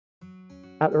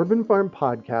At Urban Farm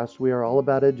Podcast, we are all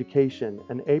about education,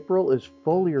 and April is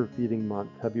foliar feeding month.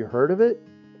 Have you heard of it?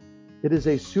 It is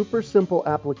a super simple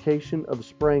application of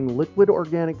spraying liquid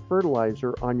organic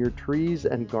fertilizer on your trees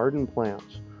and garden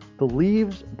plants. The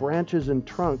leaves, branches, and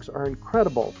trunks are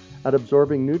incredible at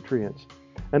absorbing nutrients.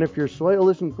 And if your soil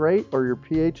isn't great or your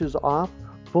pH is off,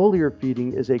 foliar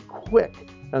feeding is a quick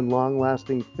and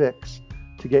long-lasting fix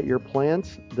to get your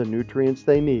plants the nutrients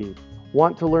they need.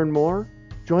 Want to learn more?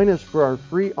 Join us for our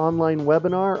free online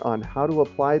webinar on how to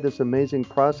apply this amazing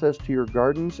process to your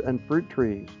gardens and fruit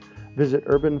trees. Visit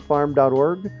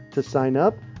urbanfarm.org to sign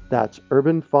up. That's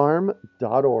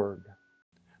urbanfarm.org.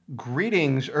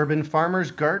 Greetings, urban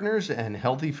farmers, gardeners, and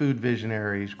healthy food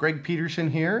visionaries. Greg Peterson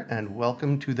here, and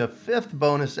welcome to the 5th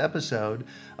bonus episode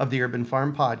of the Urban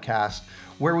Farm Podcast,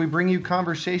 where we bring you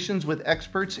conversations with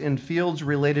experts in fields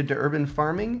related to urban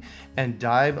farming and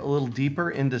dive a little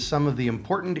deeper into some of the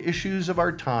important issues of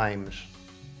our times.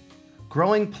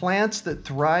 Growing plants that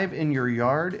thrive in your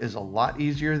yard is a lot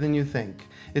easier than you think.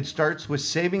 It starts with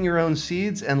saving your own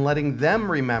seeds and letting them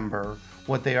remember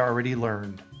what they already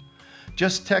learned.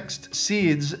 Just text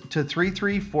SEEDS to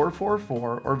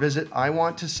 33444 or visit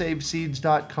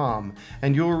iwanttosaveseeds.com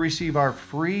and you will receive our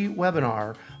free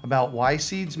webinar about why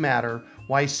seeds matter,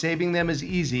 why saving them is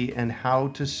easy, and how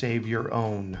to save your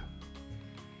own.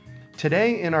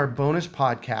 Today in our bonus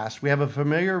podcast, we have a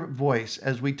familiar voice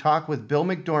as we talk with Bill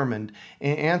McDorman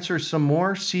and answer some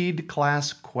more seed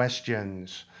class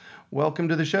questions. Welcome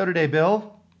to the show today,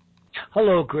 Bill.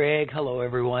 Hello, Greg. Hello,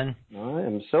 everyone. I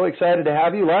am so excited to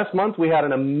have you. Last month, we had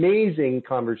an amazing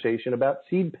conversation about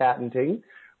seed patenting,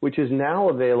 which is now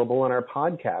available on our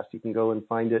podcast. You can go and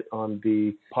find it on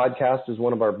the podcast as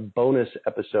one of our bonus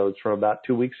episodes from about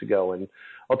 2 weeks ago. And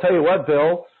I'll tell you what,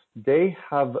 Bill, they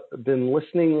have been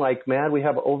listening like mad. We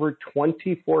have over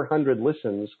 2,400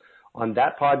 listens on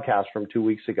that podcast from 2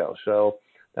 weeks ago. So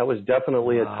that was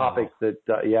definitely a topic that,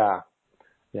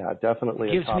 definitely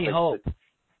it gives a topic me hope.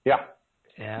 Yeah.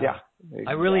 Exactly.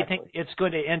 I really think it's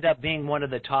going to end up being one of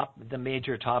the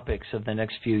major topics of the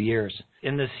next few years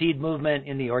in the seed movement,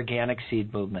 in the organic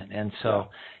seed movement. And so,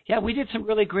 we did some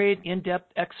really great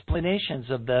in-depth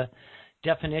explanations of the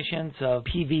definitions of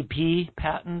PVP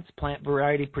patents, plant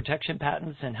variety protection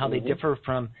patents, and how they differ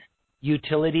from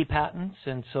utility patents.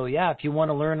 And so, if you want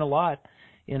to learn a lot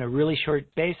in a really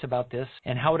short base about this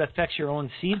and how it affects your own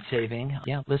seed saving,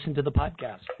 listen to the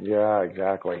podcast. Yeah,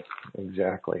 exactly.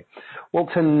 Well,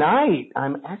 tonight,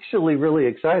 I'm actually really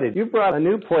excited. You brought a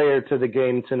new player to the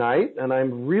game tonight, and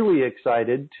I'm really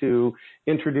excited to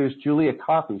introduce Julia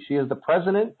Coffey. She is the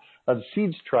president of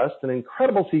Seeds Trust, an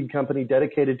incredible seed company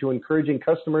dedicated to encouraging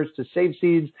customers to save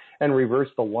seeds and reverse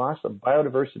the loss of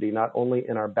biodiversity, not only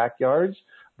in our backyards,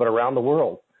 but around the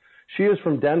world. She is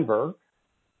from Denver.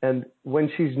 And when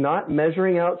she's not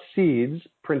measuring out seeds,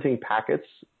 printing packets,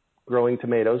 growing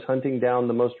tomatoes, hunting down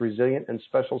the most resilient and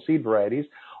special seed varieties,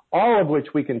 all of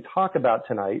which we can talk about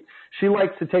tonight, she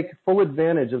likes to take full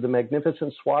advantage of the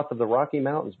magnificent swath of the Rocky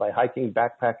Mountains by hiking,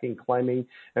 backpacking, climbing,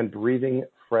 and breathing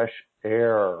fresh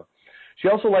air. She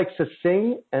also likes to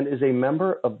sing and is a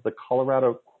member of the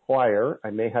Colorado Choir.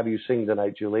 I may have you sing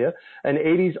tonight, Julia. An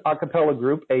 80s a cappella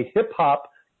group, a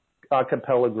hip-hop a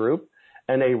cappella group,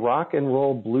 and a rock and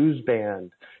roll blues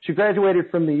band. She graduated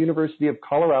from the University of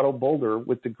Colorado Boulder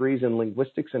with degrees in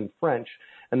linguistics and French,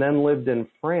 and then lived in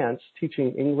France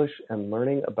teaching English and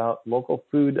learning about local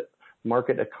food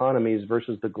market economies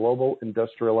versus the global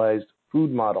industrialized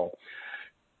food model.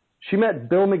 She met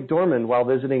Bill McDorman while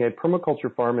visiting a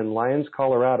permaculture farm in Lyons,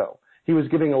 Colorado. He was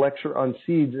giving a lecture on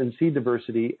seeds and seed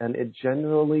diversity, and it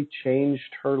genuinely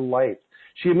changed her life.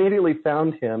 She immediately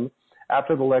found him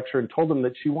after the lecture and told him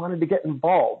that she wanted to get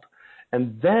involved,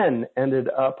 and then ended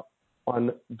up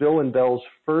on Bill and Bell's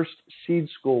first seed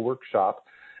school workshop,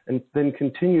 and then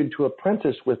continued to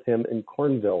apprentice with him in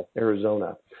Cornville,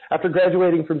 Arizona. After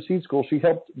graduating from seed school, she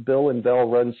helped Bill and Bell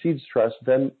run Seeds Trust,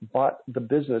 then bought the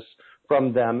business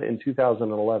from them in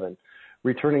 2011,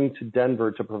 returning to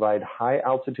Denver to provide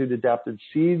high-altitude adapted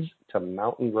seeds to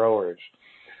mountain growers.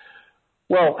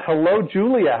 Well, hello,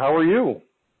 Julia. How are you?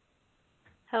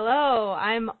 Hello,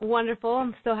 I'm wonderful.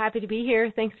 I'm so happy to be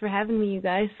here. Thanks for having me, you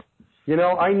guys. You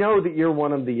know, I know that you're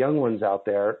one of the young ones out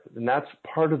there, and that's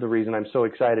part of the reason I'm so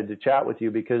excited to chat with you,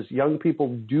 because young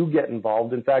people do get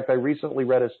involved. In fact, I recently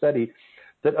read a study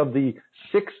that of the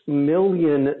 6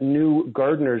 million new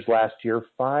gardeners last year,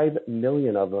 5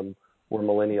 million of them were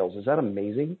millennials. Is that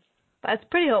amazing? That's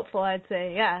pretty hopeful, I'd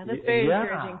say. Yeah, that's very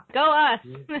encouraging. Go us!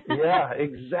 Yeah,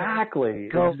 exactly.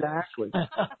 Go. Exactly.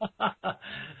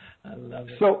 I love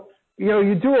it. So, you know,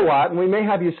 you do a lot, and we may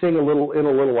have you sing a little in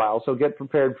a little while, so get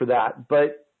prepared for that.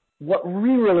 But what we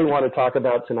really want to talk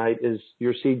about tonight is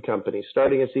your seed company,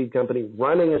 starting a seed company,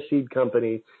 running a seed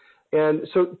company. And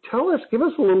so give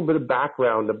us a little bit of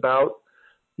background about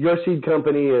your seed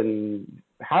company and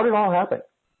how did it all happen?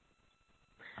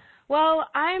 Well,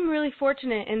 I'm really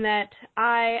fortunate in that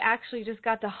I actually just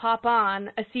got to hop on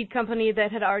a seed company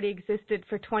that had already existed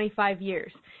for 25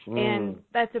 years. And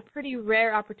that's a pretty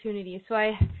rare opportunity. So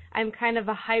I'm kind of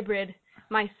a hybrid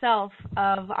myself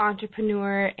of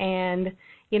entrepreneur and,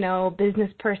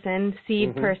 business person,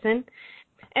 seed person.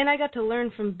 And I got to learn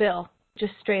from Bill,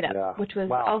 just straight up, which was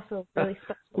also really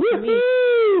special to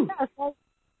me. Yeah, so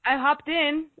I hopped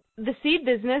in the seed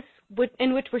business,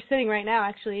 in which we're sitting right now,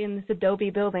 actually, in this Adobe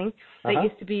building that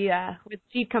used to be where the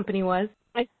seed company was.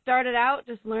 I started out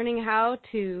just learning how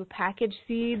to package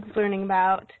seeds, learning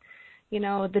about,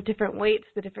 the different weights,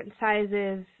 the different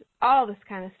sizes, all this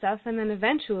kind of stuff. And then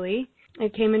eventually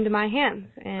it came into my hands,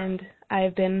 and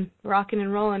I've been rocking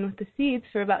and rolling with the seeds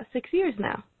for about 6 years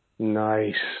now.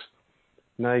 Nice.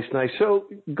 So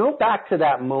go back to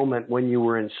that moment when you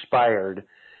were inspired,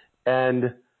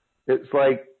 and it's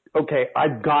like, okay,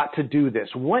 I've got to do this.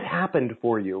 What happened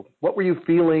for you? What were you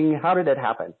feeling? How did it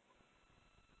happen?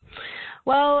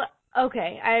 Well,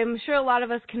 okay, I'm sure a lot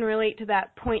of us can relate to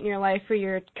that point in your life where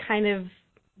you're kind of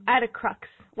at a crux,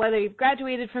 whether you've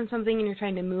graduated from something and you're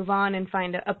trying to move on and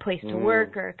find a place to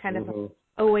work or kind of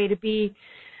a way to be.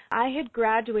 I had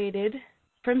graduated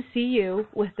from CU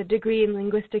with a degree in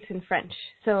linguistics and French,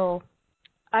 so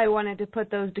I wanted to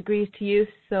put those degrees to use,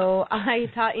 so I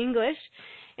taught English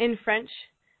in French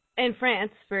in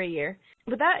France for a year.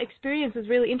 But that experience was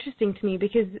really interesting to me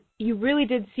because you really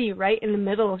did see right in the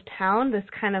middle of town this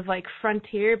kind of like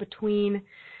frontier between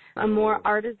a more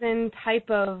artisan type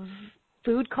of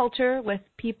food culture with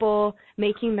people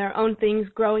making their own things,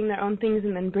 growing their own things,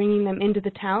 and then bringing them into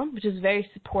the town, which is very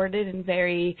supported and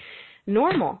very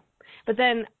normal. But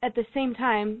then at the same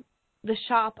time, the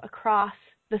shop across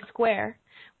the square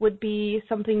would be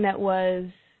something that was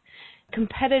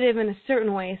competitive in a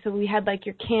certain way. So we had like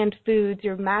your canned foods,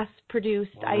 your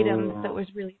mass-produced items that were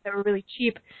really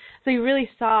cheap. So you really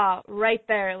saw right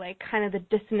there like kind of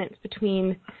the dissonance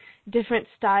between different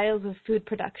styles of food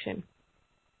production.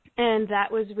 And that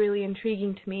was really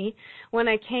intriguing to me. When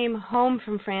I came home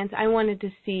from France, I wanted to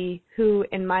see who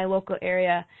in my local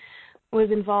area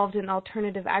was involved in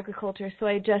alternative agriculture. So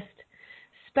I just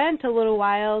spent a little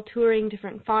while touring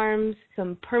different farms,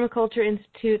 some permaculture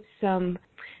institutes,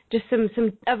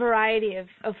 a variety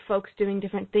of folks doing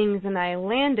different things, and I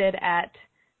landed at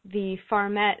the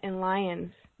Farmette in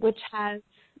Lyons, which has,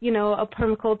 a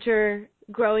permaculture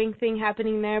growing thing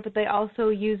happening there, but they also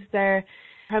use their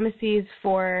premises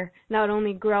for not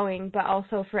only growing, but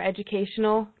also for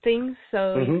educational things,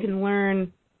 so you can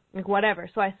learn like whatever.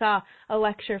 So I saw a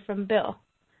lecture from Bill,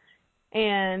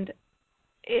 and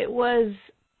it was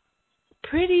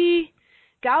pretty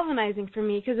galvanizing for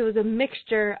me because it was a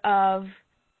mixture of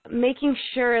making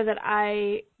sure that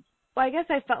I guess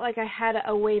I felt like I had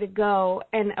a way to go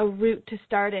and a route to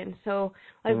start in. So,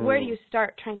 like, where do you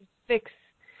start trying to fix,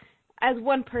 as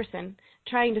one person,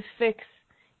 trying to fix,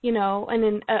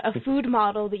 a food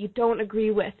model that you don't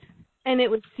agree with? And it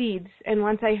was seeds. And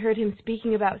once I heard him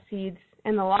speaking about seeds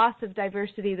and the loss of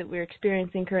diversity that we're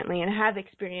experiencing currently and have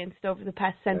experienced over the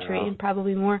past century and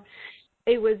probably more,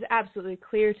 it was absolutely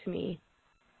clear to me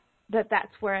that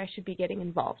that's where I should be getting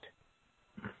involved.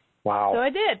 Wow. So I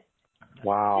did.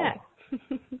 Wow.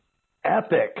 Yeah.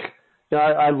 Epic. Yeah,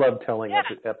 I love telling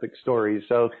epic stories.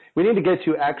 So we need to get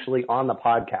you actually on the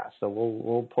podcast. So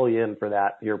we'll pull you in for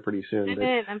that here pretty soon.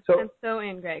 I'm so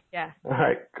in, Greg. Yeah. All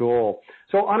right, cool.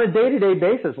 So on a day-to-day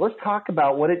basis, let's talk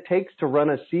about what it takes to run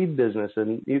a seed business.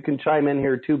 And you can chime in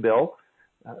here too, Bill.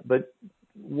 But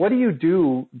what do you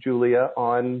do, Julia,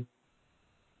 on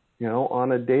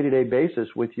a day-to-day basis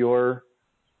with your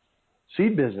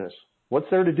seed business? What's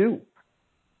there to do?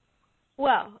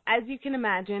 Well, as you can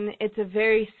imagine, it's a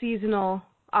very seasonal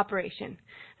operation.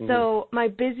 So my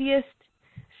busiest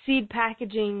seed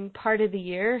packaging part of the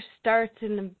year starts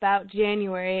in about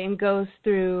January and goes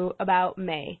through about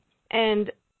May.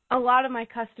 And a lot of my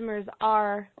customers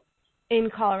are in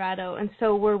Colorado, and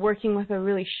so we're working with a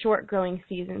really short growing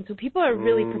season. So people are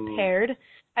really prepared.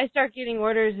 I start getting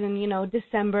orders in,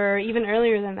 December, even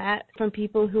earlier than that, from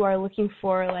people who are looking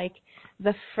for like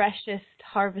the freshest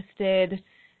harvested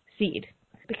seed,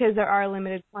 because there are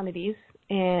limited quantities,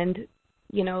 and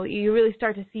you really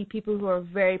start to see people who are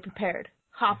very prepared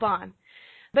hop on.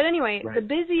 But anyway, the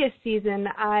busiest season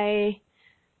I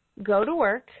go to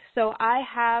work. So I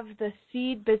have the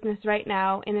seed business right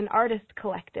now in an artist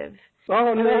collective. Oh,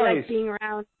 I nice. really like being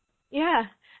around. Yeah,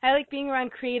 I like being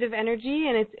around creative energy,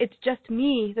 and it's just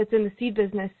me that's in the seed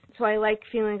business. So I like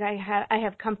feeling like I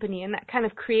have company, and that kind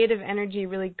of creative energy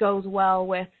really goes well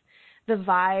with the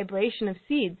vibration of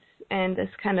seeds and this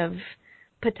kind of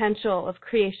potential of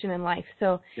creation in life.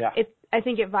 So I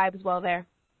think it vibes well there.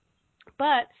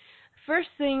 But first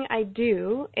thing I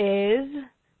do is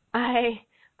I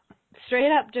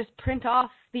straight up just print off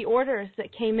the orders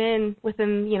that came in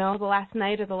within, the last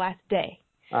night or the last day.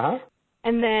 Uh-huh.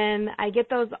 And then I get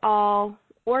those all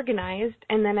organized,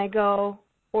 and then I go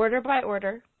order by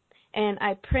order, and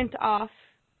I print off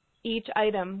each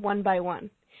item one by one.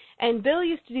 And Bill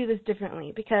used to do this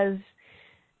differently because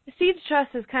Seeds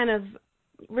Trust has kind of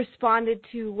responded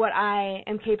to what I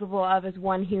am capable of as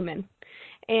one human.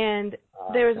 And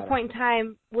there was a point in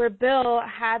time where Bill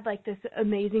had like this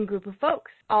amazing group of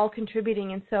folks all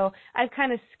contributing, and so I've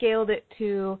kind of scaled it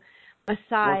to a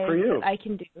size that I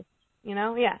can do,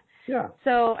 Yeah.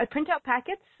 So I print out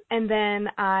packets, and then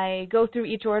I go through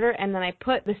each order, and then I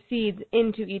put the seeds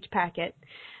into each packet,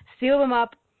 seal them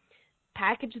up,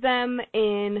 package them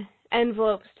in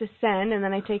envelopes to send, and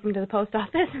then I take them to the post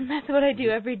office, and that's what I do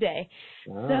every day.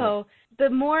 Wow. So the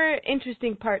more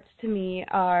interesting parts to me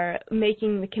are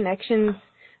making the connections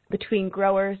between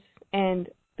growers and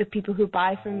the people who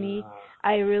buy from me.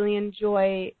 I really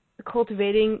enjoy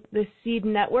cultivating the seed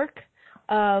network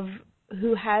of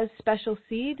who has special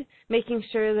seed, making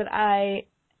sure that I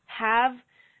have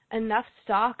enough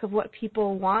stock of what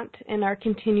people want and are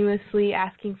continuously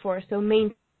asking for. So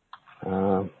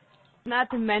not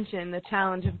to mention the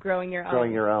challenge of growing your own.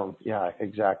 Growing your own, yeah,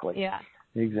 exactly. Yeah.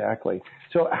 Exactly.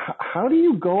 So how do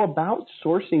you go about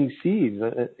sourcing seeds?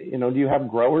 Do you have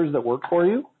growers that work for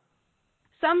you?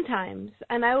 Sometimes,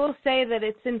 and I will say that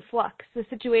it's in flux. The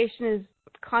situation is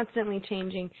constantly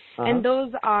changing, and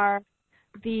those are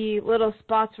the little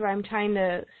spots where I'm trying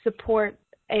to support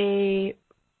a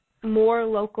more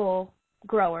local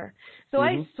grower. So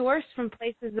I source from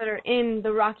places that are in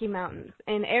the Rocky Mountains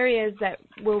and areas that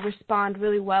will respond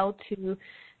really well to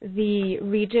the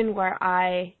region where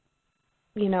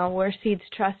where Seeds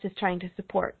Trust is trying to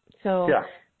support. So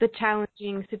the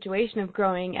challenging situation of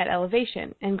growing at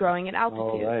elevation and growing at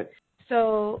altitude. Right.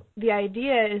 So the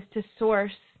idea is to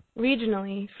source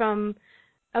regionally from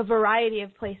a variety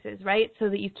of places, right? So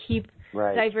that you keep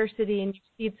diversity in your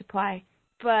seed supply.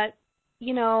 But,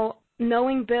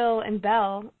 knowing Bill and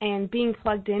Belle and being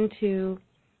plugged into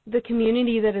the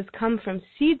community that has come from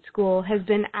seed school has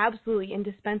been absolutely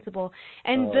indispensable.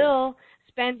 And Bill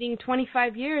spending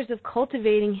 25 years of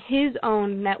cultivating his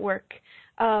own network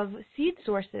of seed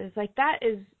sources, like that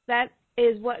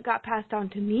is what got passed on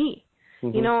to me,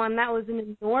 and that was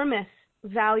an enormous,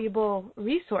 valuable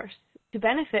resource to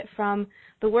benefit from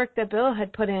the work that Bill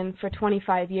had put in for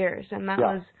 25 years. And that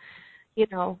was,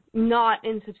 not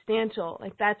insubstantial.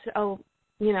 Like that's,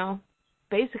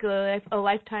 basically like a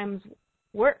lifetime's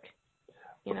work,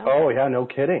 Oh, yeah, no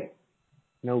kidding.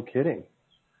 No kidding.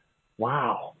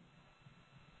 Wow.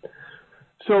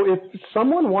 So if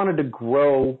someone wanted to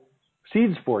grow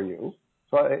seeds for you,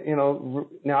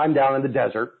 now I'm down in the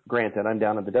desert. Granted, I'm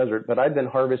down in the desert, but I've been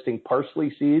harvesting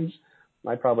parsley seeds.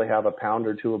 I probably have a pound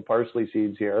or two of parsley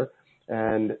seeds here.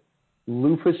 And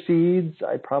loofah seeds,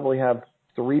 I probably have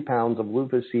 3 pounds of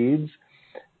loofah seeds.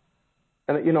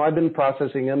 And, I've been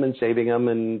processing them and saving them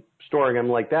and storing them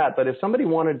like that. But if somebody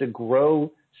wanted to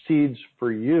grow seeds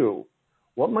for you,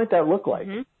 what might that look like?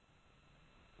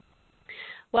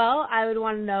 Well, I would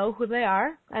want to know who they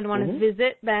are. I'd want to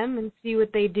visit them and see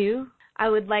what they do. I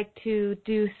would like to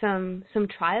do some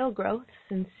trial growths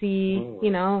and see,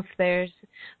 if there's,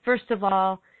 first of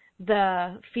all,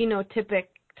 the phenotypic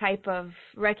type of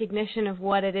recognition of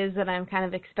what it is that I'm kind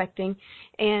of expecting.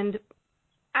 And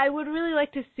I would really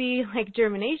like to see like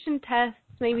germination tests,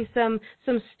 maybe some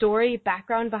story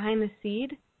background behind the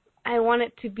seed. I want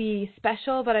it to be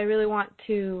special, but I really want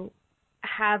to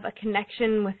have a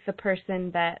connection with the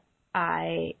person that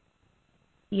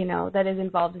that is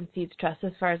involved in Seeds Trust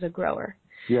as far as a grower.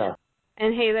 Yeah.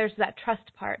 And hey, there's that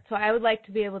trust part. So I would like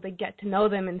to be able to get to know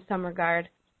them in some regard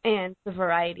and the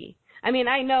variety. I mean,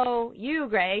 I know you,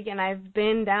 Greg, and I've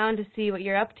been down to see what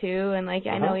you're up to, and I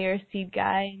know you're a seed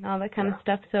guy and all that kind of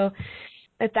stuff. So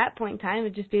at that point in time,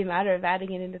 it'd just be a matter of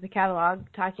adding it into the catalog,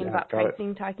 talking about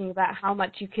pricing, talking about how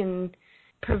much you can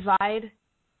provide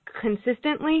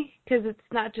consistently, because it's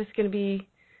not just going to be,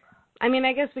 I mean,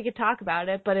 I guess we could talk about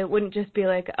it, but it wouldn't just be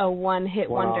like a one-hit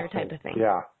wonder type of thing.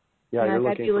 Yeah. Yeah, you're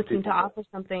I'd be looking to offer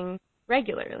something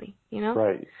regularly,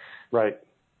 Right.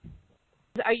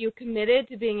 Are you committed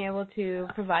to being able to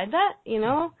provide that,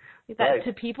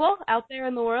 to people out there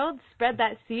in the world, spread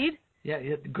that seed? Yeah,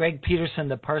 Greg Peterson,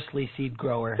 the parsley seed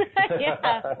grower.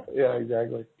 Yeah,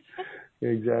 exactly.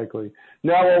 Exactly.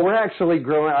 No, well,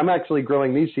 I'm actually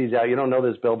growing these seeds out. You don't know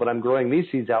this, Bill, but I'm growing these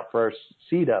seeds out for our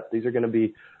Seed Up. These are going to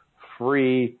be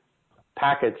free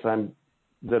packets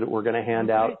that we're going to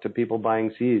hand out to people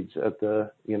buying seeds at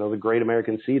the Great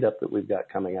American Seed Up that we've got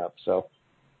coming up. So.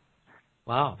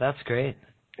 Wow, that's great.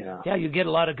 Yeah. Yeah, you get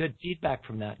a lot of good feedback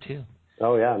from that too.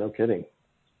 Oh yeah, no kidding.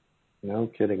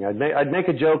 No kidding. I'd make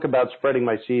a joke about spreading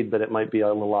my seed, but it might be a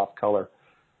little off color.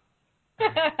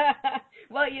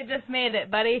 Well, you just made it,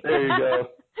 buddy. There you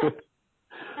go.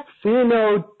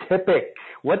 Phenotypic.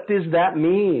 What does that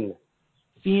mean?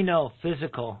 Pheno,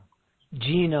 physical.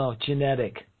 Geno,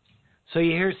 genetic. So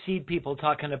you hear seed people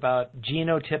talking about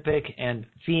genotypic and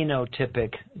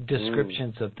phenotypic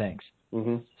descriptions of things.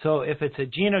 Mm-hmm. So if it's a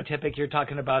genotypic, you're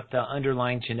talking about the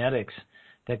underlying genetics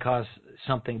that cause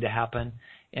something to happen.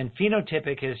 And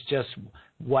phenotypic is just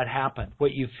what happened,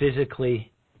 what you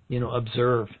physically,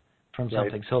 observe from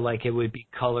something. Right. So like it would be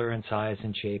color and size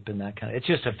and shape and that kind of. It's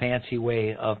just a fancy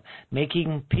way of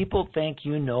making people think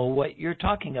you know what you're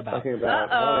talking about.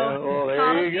 Oh,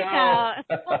 there you go.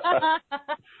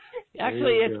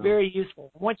 Actually, it's very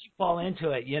useful. Once you fall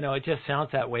into it, it just sounds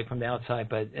that way from the outside.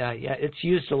 But it's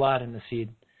used a lot in the seed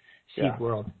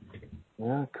world.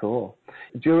 Yeah, cool.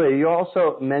 Julia, you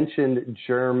also mentioned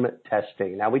germ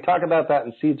testing. Now, we talk about that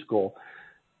in seed school,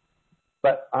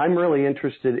 but I'm really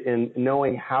interested in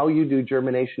knowing how you do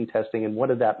germination testing and what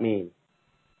does that mean?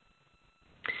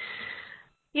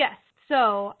 Yes,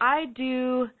 so I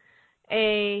do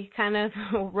a kind of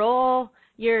roll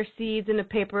your seeds in a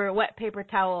wet paper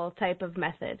towel type of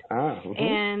method.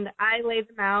 And I lay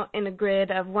them out in a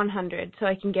grid of 100 so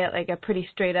I can get like a pretty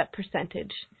straight up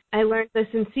percentage. I learned this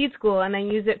in seed school and I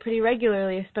use it pretty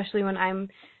regularly, especially when I'm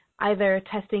either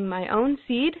testing my own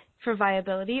seed for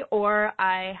viability or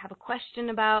I have a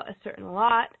question about a certain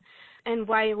lot. And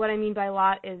what I mean by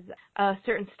lot is a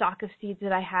certain stock of seeds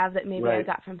that I have that maybe I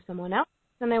got from someone else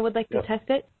and I would like to test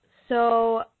it.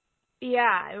 So,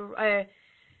 I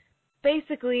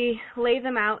basically lay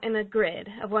them out in a grid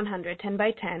of 100, 10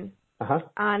 by 10,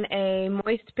 on a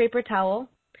moist paper towel,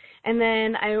 and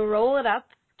then I roll it up,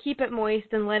 keep it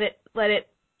moist, and let it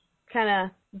kind of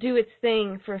do its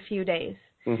thing for a few days.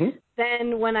 Mm-hmm.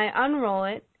 Then when I unroll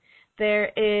it,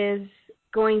 there is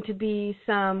going to be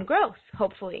some growth,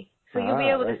 hopefully. So you'll be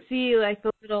able to see like the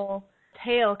little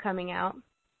tail coming out.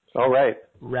 All right.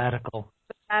 Radical,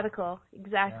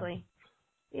 exactly.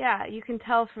 Yeah, you can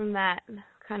tell from that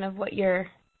kind of what your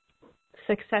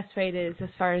success rate is as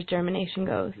far as germination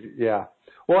goes. Yeah.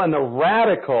 Well, and the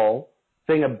radical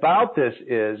thing about this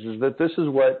is that this is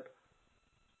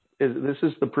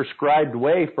the prescribed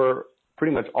way for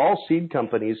pretty much all seed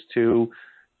companies to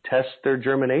test their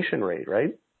germination rate,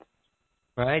 right?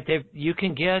 Right. You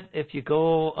can get, if you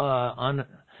go on,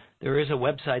 there is a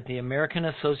website, the American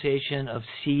Association of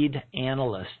Seed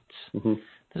Analysts. Mm-hmm.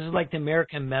 This is like the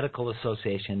American Medical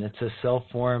Association. It's a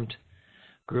self-formed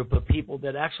group of people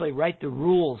that actually write the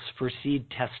rules for seed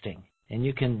testing. And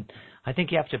you can, I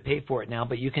think you have to pay for it now,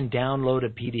 but you can download a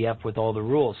PDF with all the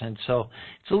rules. And so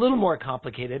it's a little more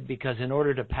complicated because in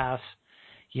order to pass,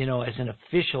 as an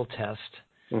official test,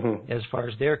 as far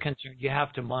as they're concerned, you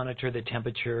have to monitor the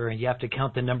temperature and you have to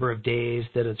count the number of days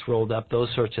that it's rolled up, those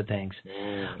sorts of things.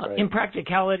 Right. In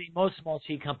practicality, most small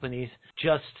seed companies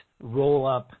just roll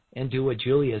up and do what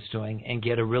Julia's doing and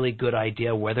get a really good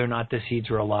idea whether or not the seeds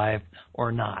are alive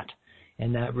or not.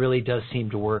 And that really does seem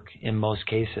to work in most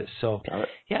cases. So,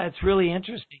 it's really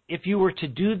interesting. If you were to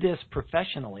do this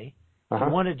professionally, if you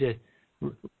wanted to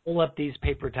roll up these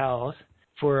paper towels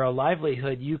for a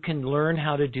livelihood, you can learn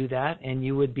how to do that, and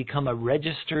you would become a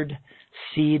registered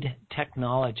seed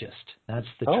technologist. That's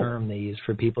the term they use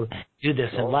for people who do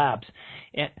this in labs.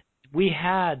 And we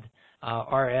had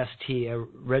RST, a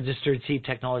registered seed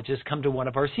technologist, come to one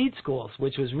of our seed schools,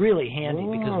 which was really handy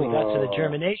because we got to the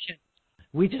germination.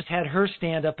 We just had her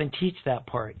stand up and teach that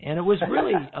part, and it was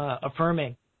really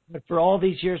affirming. But for all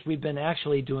these years, we've been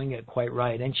actually doing it quite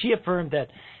right. And she affirmed that,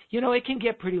 it can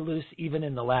get pretty loose even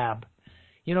in the lab.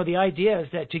 The idea is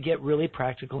that to get really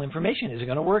practical information, is it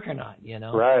going to work or not,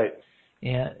 Right.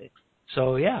 And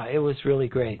so, it was really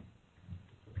great.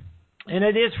 And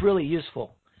it is really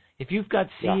useful. If you've got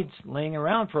seeds laying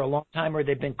around for a long time or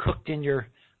they've been cooked in your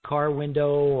car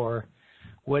window or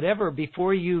whatever,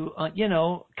 before you,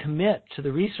 commit to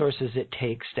the resources it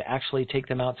takes to actually take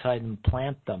them outside and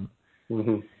plant them,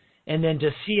 and then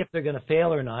to see if they're going to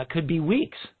fail or not, could be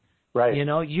weeks. Right.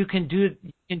 You can do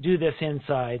this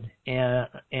inside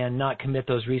and not commit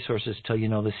those resources till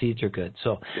the seeds are good.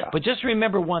 So, but just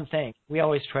remember one thing. We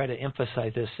always try to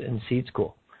emphasize this in seed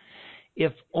school.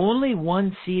 if only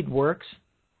one seed works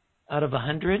out of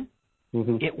 100,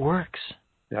 it works.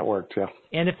 That works, yeah.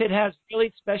 And if it has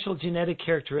really special genetic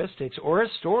characteristics or a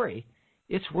story,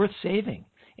 it's worth saving.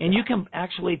 And you can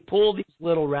actually pull these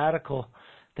little radical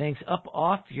things up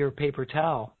off your paper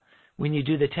towel when you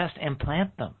do the test and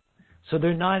plant them. So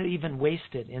they're not even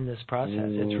wasted in this process.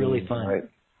 It's really fun. Right.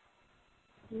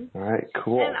 All right,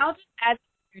 cool. And I'll just add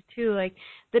here too, like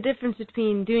the difference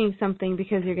between doing something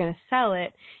because you're going to sell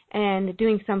it and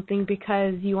doing something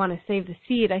because you want to save the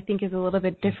seed, I think is a little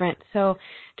bit different. So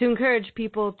to encourage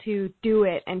people to do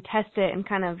it and test it and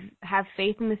kind of have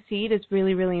faith in the seed is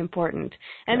really, really important.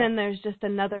 And then there's just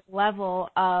another level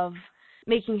of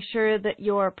making sure that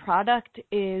your product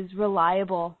is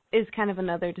reliable is kind of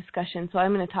another discussion. So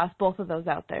I'm going to toss both of those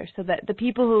out there so that the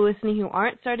people who are listening who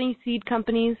aren't starting seed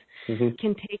companies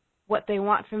can take what they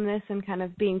want from this and kind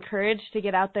of be encouraged to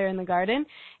get out there in the garden.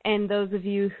 And those of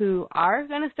you who are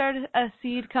going to start a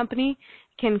seed company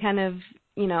can kind of,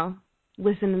 you know,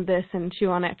 listen to this and chew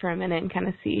on it for a minute and kind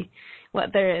of see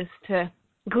what there is to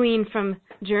glean from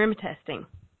germ testing.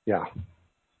 Yeah.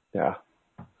 Yeah.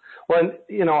 Well,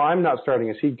 you know, I'm not starting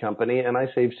a seed company, and I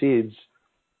save seeds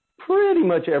pretty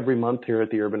much every month here at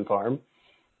the Urban Farm.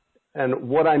 And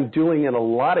what I'm doing in a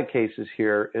lot of cases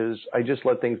here is I just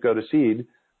let things go to seed.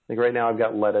 Like right now I've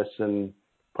got lettuce and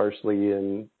parsley,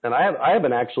 and I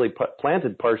haven't actually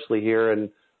planted parsley here in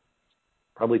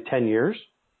probably 10 years.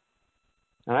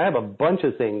 And I have a bunch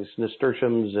of things,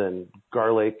 nasturtiums and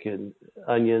garlic and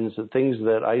onions and things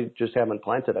that I just haven't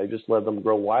planted. I just let them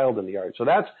grow wild in the yard. So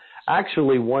that's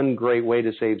actually one great way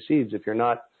to save seeds. If you're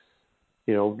not,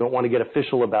 you know, don't want to get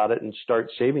official about it and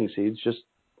start saving seeds, just,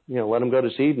 you know, let them go to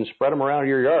seed and spread them around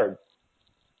your yard.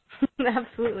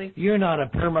 Absolutely. You're not a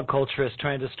permaculturist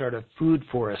trying to start a food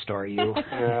forest, are you?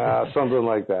 Yeah, something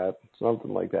like that.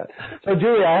 Something like that. So,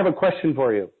 Julia, I have a question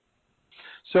for you.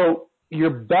 So, your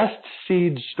best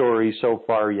seed story so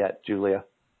far yet, Julia?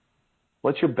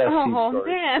 What's your best seed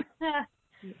story? Man.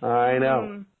 I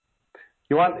know.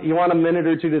 You want a minute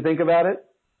or two to think about it?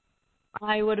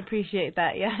 I would appreciate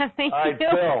that, yeah. Thank you. All right, you.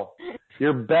 Phil,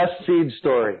 your best seed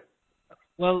story.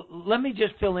 Well, let me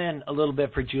just fill in a little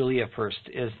bit for Julia first,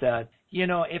 is that, you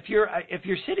know, if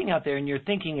you're sitting out there and you're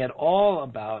thinking at all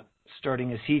about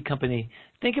starting a seed company,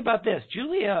 think about this.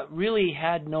 Julia really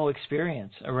had no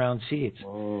experience around seeds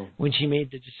when she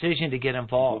made the decision to get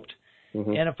involved.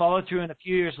 And it followed through, and a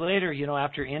few years later, you know,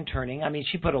 after interning, I mean,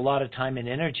 she put a lot of time and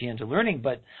energy into learning,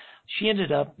 but she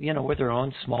ended up, you know, with her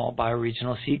own small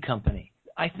bioregional seed company.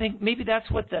 I think maybe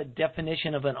that's what the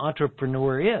definition of an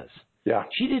entrepreneur is. Yeah.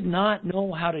 She did not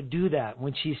know how to do that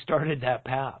when she started that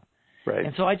path. Right.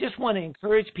 And so I just want to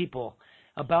encourage people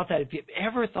about that. If you've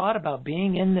ever thought about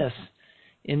being in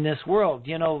this world,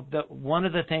 you know, one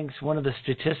of the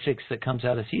statistics that comes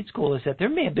out of seed school is that there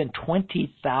may have been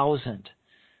 20,000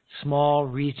 small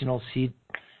regional seed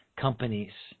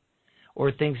companies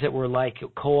or things that were like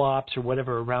co-ops or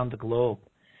whatever around the globe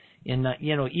in,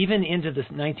 you know, even into the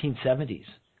 1970s.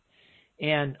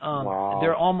 And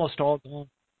they're almost all gone.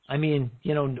 I mean,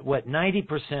 you know,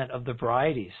 90% of the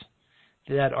varieties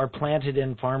that are planted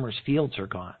in farmers' fields are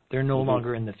gone. They're no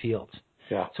longer in the fields.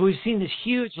 Yeah. So we've seen this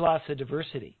huge loss of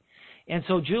diversity. And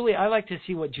so, Julia, I like to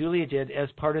see what Julia did as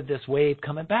part of this wave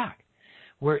coming back,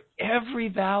 where every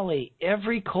valley,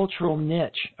 every cultural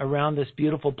niche around this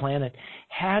beautiful planet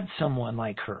had someone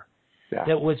like her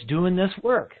that was doing this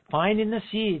work, finding the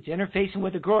seeds, interfacing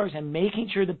with the growers, and making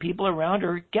sure the people around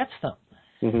her gets them.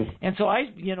 And so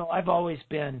I've always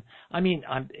been, I mean,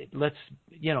 let's,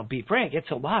 you know, be frank, it's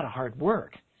a lot of hard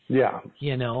work. Yeah.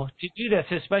 You know, to do this,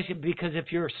 especially because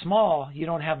if you're small, you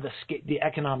don't have the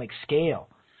economic scale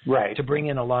to bring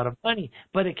in a lot of money.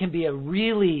 But it can be a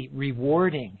really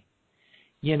rewarding,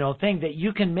 you know, thing that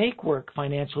you can make work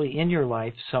financially in your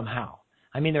life somehow.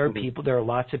 I mean, there are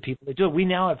lots of people that do it. We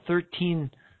now have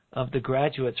 13 of the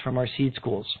graduates from our seed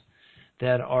schools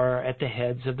that are at the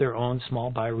heads of their own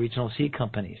small bioregional seed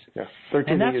companies. Yeah,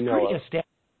 13 and that's pretty astounding.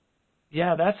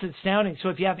 Yeah, that's astounding. So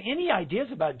if you have any ideas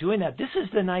about doing that, this is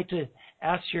the night to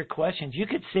ask your questions. You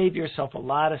could save yourself a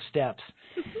lot of steps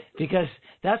because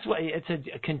that's what it's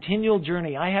a continual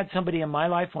journey. I had somebody in my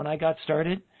life when I got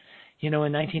started, you know,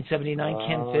 in 1979,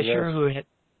 Ken Fisher, who had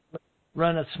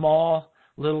run a small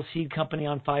little seed company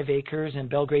on 5 acres in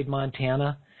Belgrade,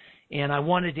 Montana. And I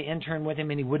wanted to intern with him,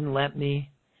 and he wouldn't let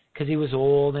me because he was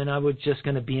old and I was just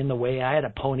going to be in the way. I had a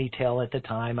ponytail at the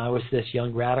time. I was this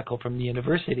young radical from the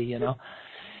university, you know.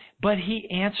 But he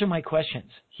answered my questions.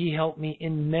 He helped me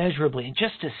immeasurably. And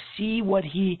just to see what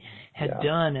he had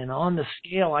done and on the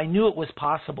scale, I knew it was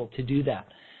possible to do that.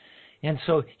 And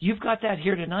so you've got that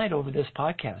here tonight over this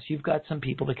podcast. You've got some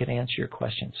people that can answer your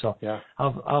questions. So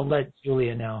I'll let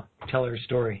Julia now tell her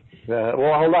story. Well,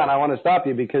 hold on. I want to stop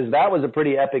you because that was a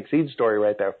pretty epic seed story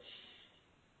right there.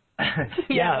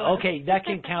 Yeah, okay. That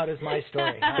can count as my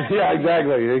story. Yeah,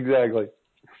 exactly.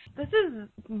 This is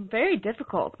very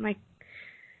difficult.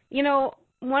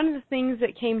 One of the things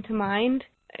that came to mind,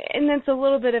 and it's a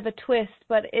little bit of a twist,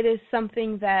 but it is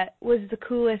something that was the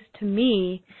coolest to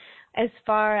me as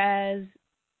far as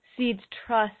Seeds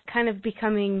Trust kind of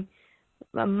becoming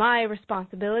my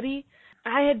responsibility.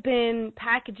 I had been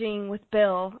packaging with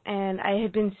Bill, and I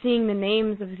had been seeing the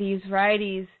names of these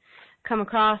varieties come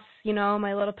across,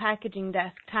 my little packaging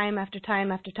desk time after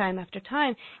time after time after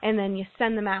time, and then you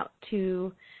send them out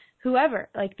to whoever,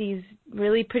 like these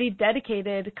really pretty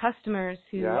dedicated customers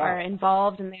who are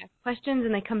involved and they ask questions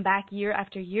and they come back year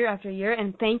after year after year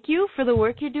and thank you for the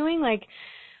work you're doing. Like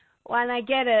when I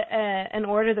get an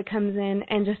order that comes in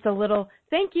and just a little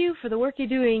thank you for the work you're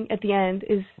doing at the end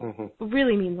is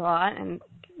really means a lot and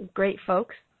great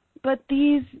folks. But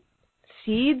these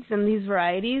seeds and these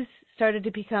varieties started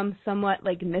to become somewhat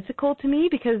like mythical to me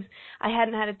because I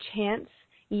hadn't had a chance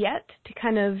yet to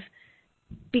kind of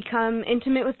become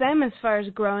intimate with them as far as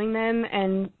growing them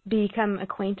and become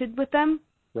acquainted with them.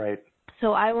 Right.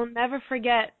 So I will never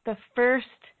forget the first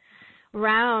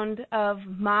round of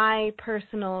my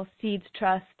personal Seeds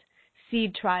Trust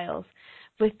seed trials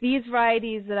with these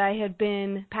varieties that I had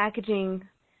been packaging,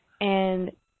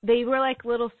 and they were like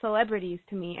little celebrities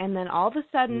to me. And then all of a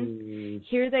sudden,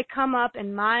 here they come up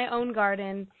in my own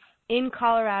garden in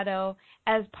Colorado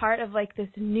as part of like this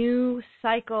new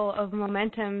cycle of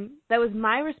momentum that was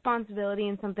my responsibility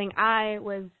and something I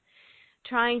was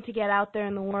trying to get out there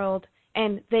in the world.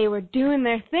 And they were doing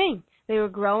their thing. They were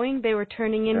growing. They were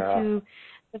turning into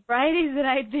the varieties that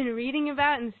I'd been reading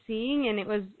about and seeing, and it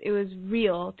was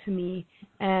real to me.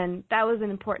 And that was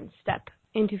an important step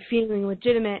into feeling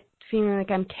legitimate, feeling like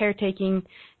I'm caretaking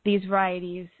these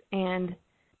varieties. And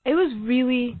it was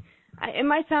really, it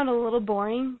might sound a little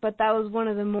boring, but that was one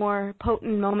of the more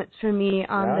potent moments for me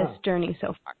on this journey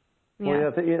so far.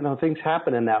 Well, things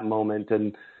happen in that moment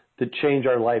and to change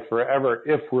our life forever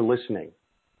if we're listening.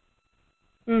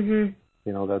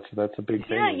 That's a big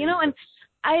thing. Yeah, and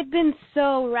I had been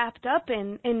so wrapped up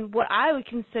in what I would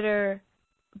consider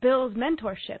Bill's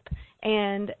mentorship,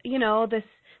 and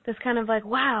this kind of like,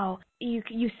 wow,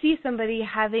 you see somebody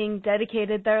having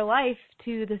dedicated their life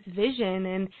to this vision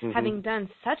and having done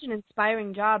such an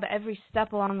inspiring job every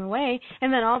step along the way,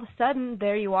 and then all of a sudden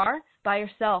there you are by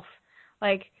yourself,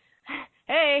 like,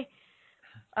 hey,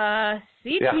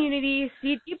 seed community,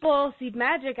 seed people, seed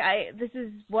magic, this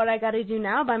is what I got to do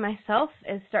now by myself,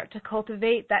 is start to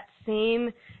cultivate that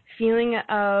same feeling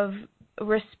of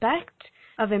respect,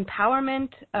 of empowerment,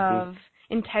 of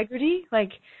integrity.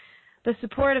 Like, the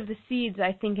support of the seeds,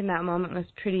 I think, in that moment was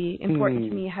pretty important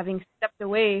to me, having stepped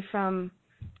away from,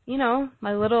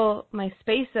 my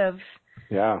space of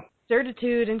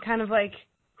certitude and kind of like,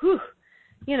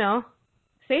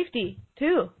 safety,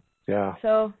 too. Yeah.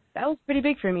 So that was pretty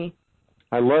big for me.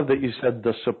 I love that you said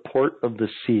the support of the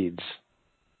seeds.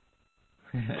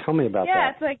 Tell me about that. Yeah,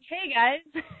 it's like, hey,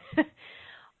 guys.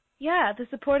 The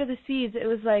support of the seeds. It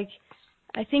was like,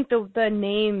 I think the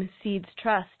name Seeds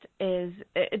Trust is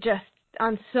just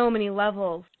on so many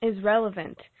levels is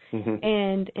relevant.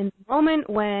 And in the moment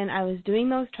when I was doing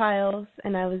those trials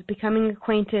and I was becoming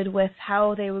acquainted with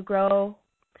how they would grow,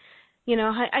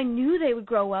 I knew they would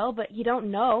grow well, but you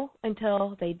don't know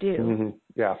until they do.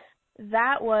 Yeah.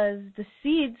 That was the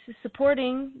seeds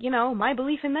supporting, my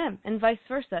belief in them and vice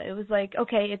versa. It was like,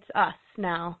 okay, it's us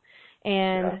now.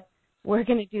 And we're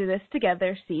going to do this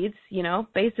together, seeds,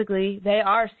 basically they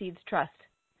are Seeds Trust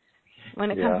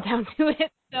when it comes down to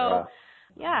it. So,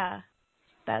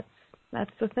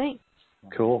 that's the thing.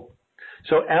 Cool.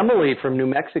 So Emily from New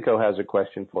Mexico has a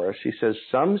question for us. She says,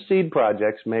 some seed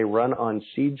projects may run on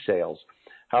seed sales.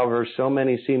 However, so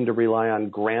many seem to rely on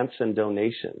grants and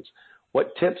donations.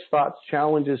 What tips, thoughts,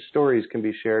 challenges, stories can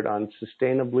be shared on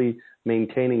sustainably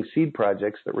maintaining seed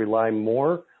projects that rely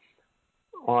more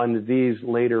on these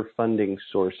later funding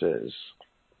sources?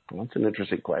 Well, that's an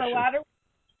interesting question.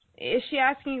 Is she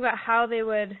asking about how they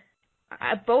would,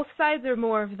 both sides or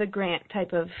more of the grant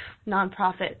type of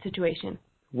nonprofit situation?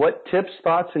 What tips,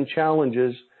 thoughts, and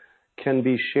challenges can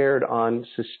be shared on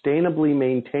sustainably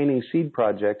maintaining seed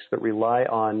projects that rely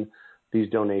on these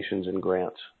donations and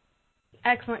grants?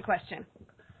 Excellent question.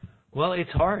 Well, it's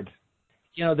hard.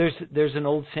 There's an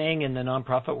old saying in the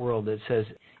nonprofit world that says,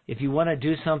 if you want to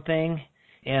do something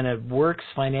and it works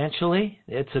financially,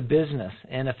 it's a business.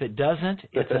 And if it doesn't,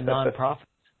 it's a nonprofit.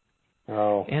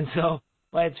 Oh. And so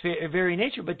by its very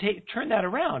nature. But turn that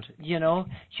around.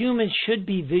 Humans should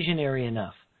be visionary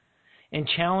enough and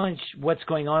challenge what's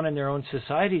going on in their own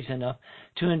societies enough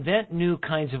to invent new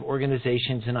kinds of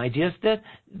organizations and ideas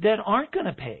that aren't going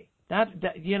to pay. That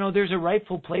there's a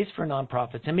rightful place for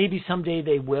nonprofits, and maybe someday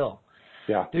they will.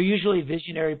 Yeah. They're usually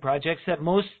visionary projects that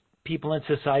most people in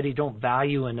society don't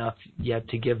value enough yet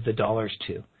to give the dollars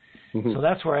to. Mm-hmm. So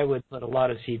that's where I would put a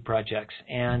lot of seed projects.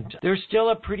 And there's still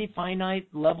a pretty finite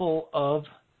level of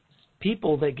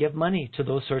people that give money to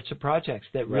those sorts of projects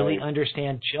that really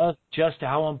understand just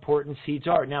how important seeds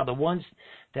are. Now, the ones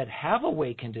that have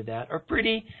awakened to that are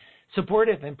pretty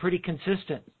supportive and pretty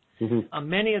consistent. Mm-hmm.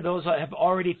 Many of those have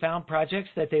already found projects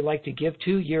that they like to give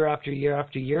to year after year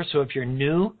after year. So if you're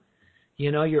new,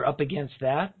 you're up against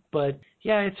that. But,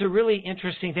 yeah, it's a really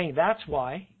interesting thing. That's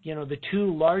why, the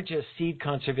two largest seed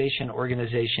conservation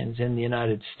organizations in the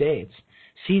United States,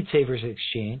 Seed Savers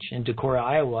Exchange in Decorah,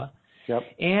 Iowa, yep,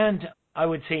 and I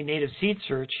would say Native Seed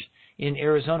Search in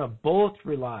Arizona, both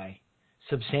rely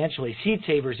substantially, Seed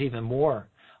Savers even more,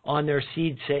 on their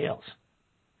seed sales.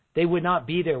 They would not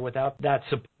be there without that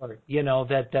support.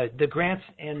 That the grants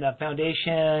and the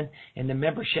foundation and the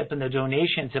membership and the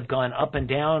donations have gone up and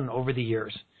down over the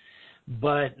years.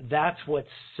 But that's what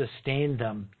sustained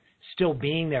them still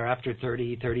being there after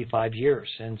 30, 35 years.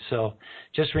 And so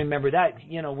just remember that,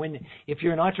 if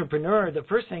you're an entrepreneur, the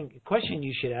first question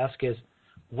you should ask is,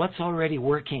 what's already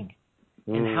working?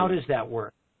 And how does that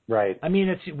work? Right. I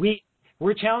mean,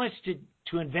 we're challenged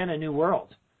to invent a new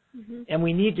world. Mm-hmm. And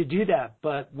we need to do that.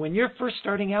 But when you're first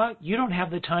starting out, you don't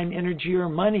have the time, energy, or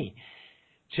money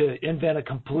to invent a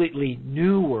completely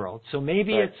new world. So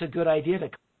maybe it's a good idea to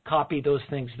copy those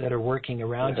things that are working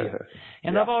around you.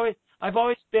 And yeah. I've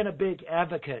always been a big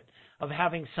advocate of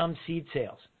having some seed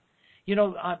sales.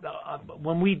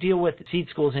 When we deal with seed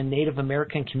schools in Native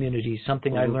American communities,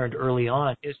 something I learned early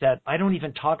on is that I don't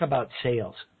even talk about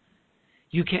sales.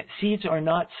 Seeds are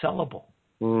not sellable.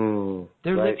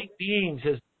 They're living beings.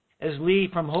 As Lee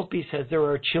from Hopi says, they're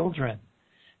our children.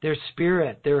 Their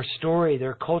spirit, their story,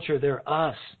 their culture, they're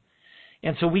us.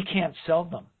 And so we can't sell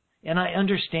them. And I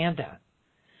understand that.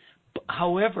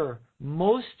 However,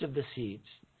 most of the seeds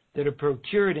that are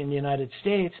procured in the United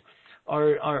States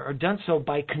are done so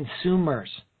by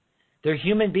consumers. They're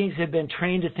human beings that have been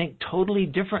trained to think totally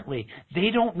differently.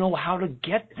 They don't know how to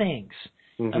get things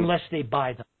unless they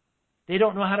buy them. They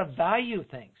don't know how to value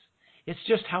things. It's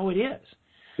just how it is.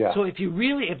 Yeah. So if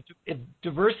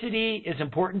diversity is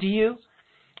important to you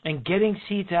and getting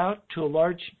seeds out to a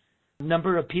large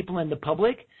number of people in the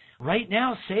public, right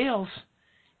now sales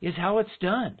is how it's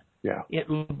done. Yeah.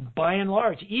 By and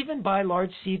large, even by large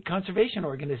seed conservation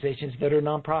organizations that are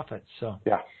nonprofits. So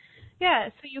yeah,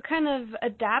 so you kind of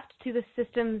adapt to the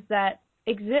systems that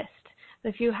exist.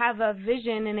 If you have a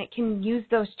vision and it can use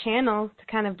those channels to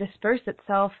kind of disperse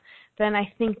itself, then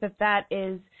I think that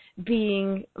is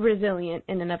being resilient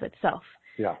in and of itself.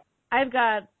 Yeah. I've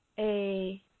got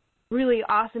a really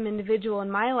awesome individual in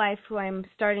my life who I'm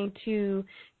starting to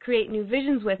create new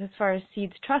visions with as far as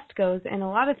Seeds Trust goes. And a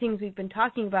lot of things we've been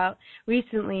talking about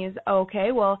recently is,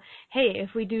 okay, well, hey, if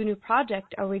we do a new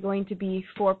project, are we going to be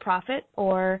for profit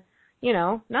or,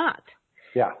 not?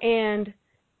 Yeah. And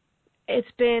it's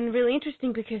been really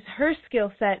interesting because her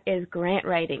skill set is grant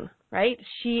writing, right?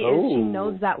 She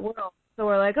knows that world. So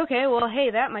we're like, okay, well,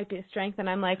 hey, that might be a strength. And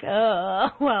I'm like,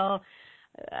 well,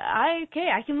 I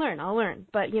can learn. I'll learn.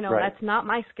 But, that's not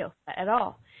my skill set at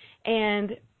all.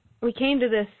 And we came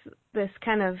to this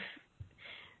kind of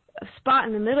spot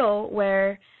in the middle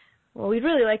where, well, we'd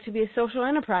really like to be a social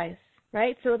enterprise,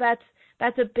 right? So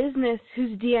that's a business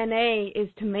whose DNA is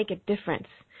to make a difference.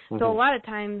 Mm-hmm. So a lot of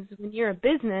times when you're a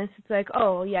business, it's like,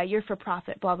 oh, yeah, you're for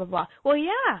profit, blah, blah, blah. Well,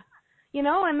 yeah,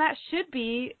 and that should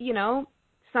be,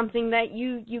 something that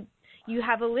you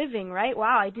have a living, right?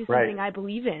 Wow, I do something I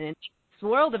believe in and makes the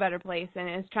world a better place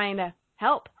and is trying to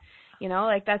help,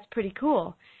 that's pretty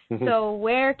cool. Mm-hmm. So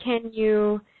where can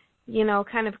you,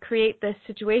 kind of create this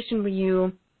situation where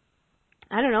you,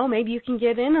 I don't know, maybe you can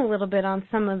get in a little bit on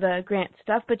some of the grant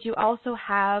stuff, but you also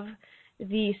have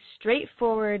the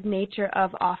straightforward nature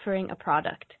of offering a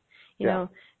product, you know.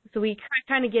 So we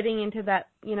kind of getting into that,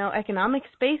 economic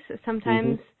space that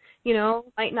sometimes,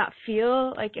 might not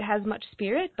feel like it has much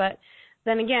spirit, but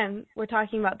then again, we're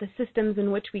talking about the systems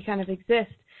in which we kind of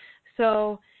exist.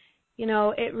 So,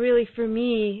 it really, for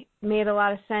me, made a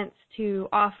lot of sense to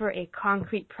offer a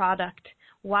concrete product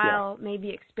while maybe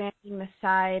expanding the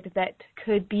side that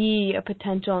could be a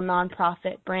potential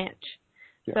nonprofit branch.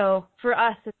 Yeah. So for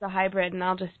us, it's a hybrid, and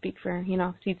I'll just speak for,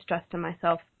 Seeds Trust and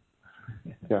myself.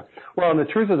 Yeah. Well, and the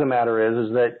truth of the matter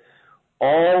is that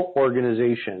all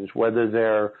organizations, whether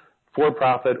they're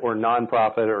for-profit or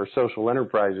non-profit or social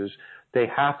enterprises, they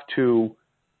have to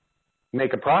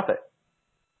make a profit.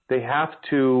 They have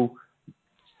to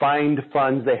find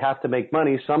funds. They have to make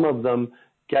money. Some of them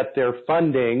get their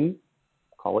funding,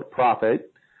 call it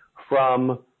profit,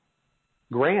 from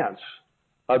grants.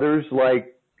 Others,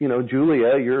 like,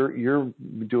 Julia, you're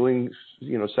doing,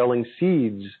 selling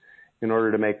seeds in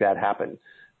order to make that happen.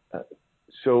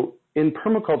 So in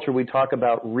permaculture, we talk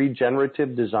about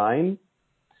regenerative design,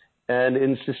 and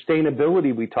in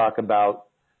sustainability, we talk about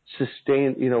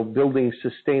building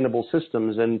sustainable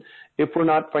systems. And if we're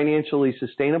not financially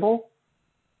sustainable,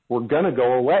 we're going to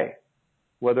go away,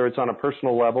 whether it's on a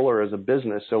personal level or as a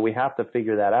business. So we have to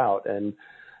figure that out. And,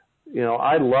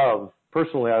 I love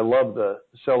the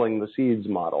selling the seeds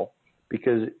model,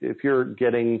 because if you're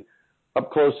getting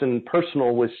up close and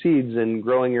personal with seeds and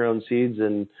growing your own seeds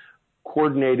and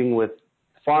coordinating with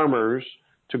farmers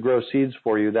to grow seeds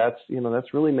for you,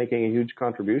 that's really making a huge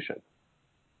contribution.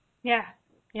 Yeah.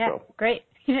 So, great.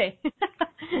 Yeah.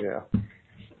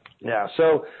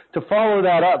 So to follow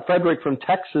that up, Frederick from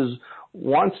Texas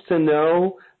wants to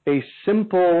know a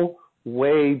simple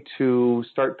way to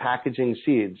start packaging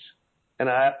seeds. And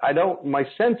my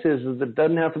sense is that it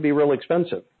doesn't have to be real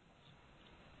expensive.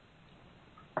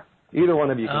 Either one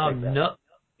of you can take that. No.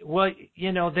 Well,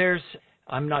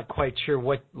 I'm not quite sure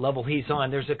what level he's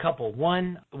on. There's a couple.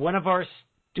 One of our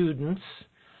students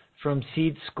from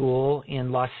seed school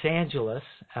in Los Angeles,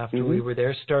 after we were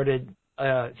there, started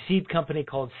a seed company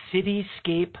called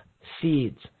Cityscape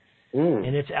Seeds.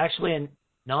 And it's actually a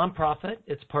nonprofit.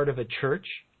 It's part of a church.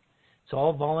 It's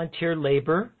all volunteer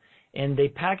labor. And they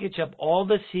package up all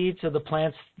the seeds of the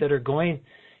plants that are going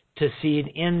to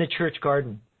seed in the church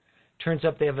garden. Turns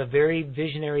up they have a very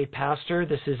visionary pastor.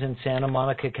 This is in Santa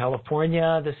Monica,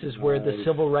 California. This is where the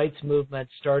civil rights movement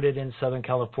started in Southern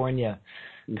California,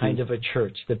 kind of a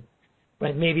church.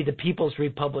 Maybe the People's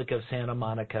Republic of Santa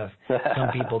Monica, some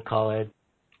people call it.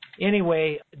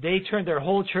 Anyway, they turned their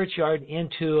whole churchyard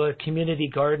into a community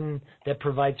garden that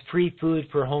provides free food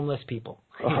for homeless people.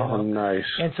 Oh, nice.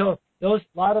 And so a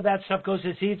lot of that stuff goes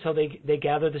to seeds, so they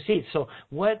gather the seeds. So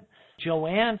what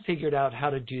Joanne figured out how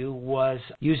to do was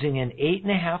using an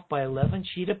 8.5 by 11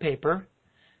 sheet of paper,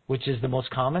 which is the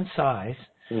most common size,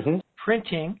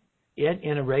 printing it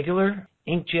in a regular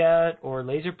inkjet or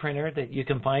laser printer that you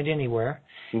can find anywhere,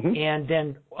 and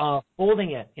then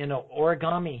folding it in an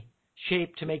origami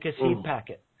shape to make a seed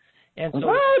packet. And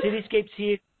so Cityscape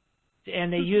Seed,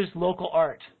 and they use local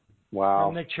art. Wow.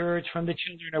 From the church, from the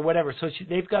children, or whatever. So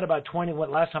they've got about 20.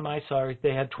 Last time I saw her,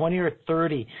 they had 20 or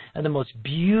 30 of the most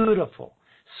beautiful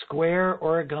square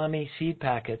origami seed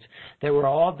packets that were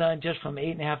all done just from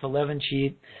 8.5, 11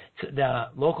 sheet, the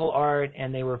local art,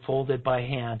 and they were folded by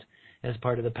hand as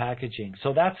part of the packaging.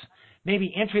 So that's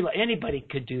maybe anybody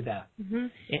could do that.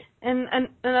 And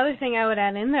another thing I would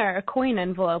add in there are coin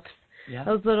envelopes. Yeah.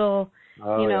 Those little,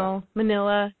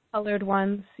 manila colored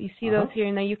ones. You see those here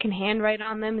and there. You can handwrite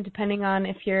on them depending on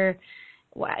if you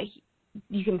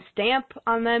can stamp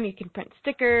on them. You can print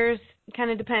stickers. It kind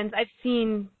of depends. I've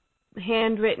seen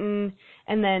handwritten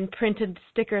and then printed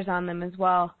stickers on them as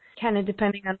well, kind of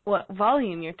depending on what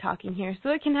volume you're talking here.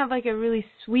 So it can have like a really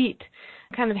sweet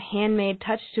kind of handmade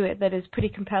touch to it that is pretty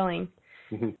compelling.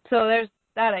 So there's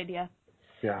that idea.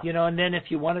 Yeah. And then if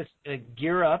you want to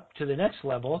gear up to the next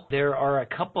level, there are a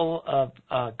couple of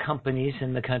companies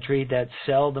in the country that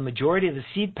sell the majority of the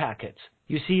seed packets.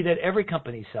 You see that every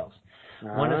company sells.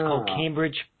 One is called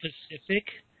Cambridge Pacific.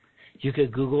 You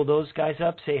could Google those guys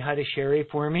up. Say hi to Sherry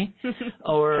for me.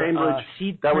 Or Cambridge.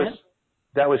 Seed Print.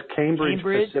 That was Cambridge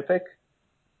Pacific?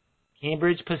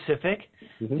 Cambridge Pacific.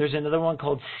 There's another one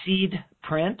called Seed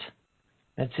Print.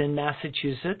 That's in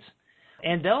Massachusetts.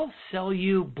 And they'll sell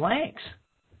you blanks.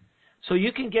 So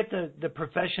you can get the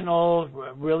professional,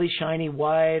 really shiny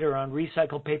white or on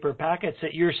recycled paper packets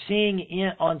that you're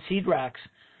seeing on seed racks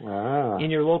in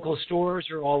your local stores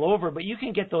or all over. But you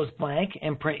can get those blank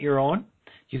and print your own.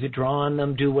 You could draw on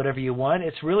them, do whatever you want.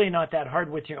 It's really not that hard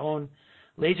with your own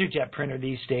LaserJet printer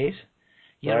these days.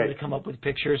 You know, to come up with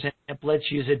pictures and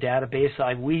templates, use a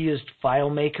database. We used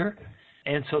FileMaker.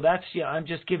 And so that's, I'm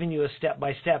just giving you a step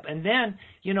by step. And then,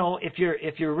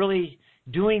 if you're really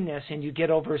doing this and you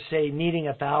get over, say, needing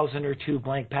 1,000 or 2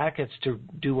 blank packets to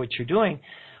do what you're doing,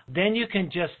 then you can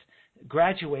just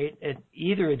graduate at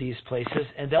either of these places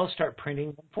and they'll start printing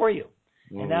them for you.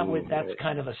 And that's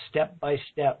kind of a step by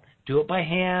step. Do it by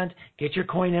hand, get your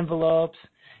coin envelopes,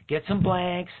 get some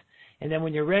blanks, and then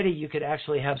when you're ready, you could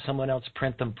actually have someone else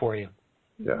print them for you.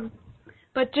 Yeah.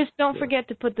 But just don't forget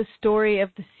to put the story of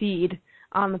the seed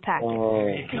on the packet. Oh,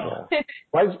 yeah.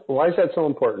 Why is that so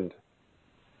important?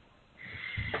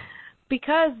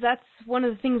 Because that's one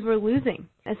of the things we're losing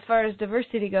as far as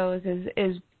diversity goes,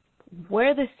 is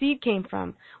where the seed came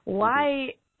from.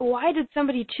 Why did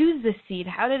somebody choose this seed?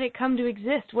 How did it come to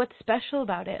exist? What's special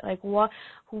about it? Like, who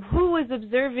was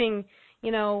observing,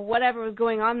 whatever was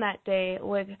going on that day?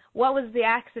 What was the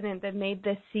accident that made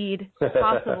this seed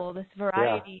possible, this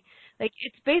variety? Yeah. Like,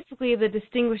 it's basically the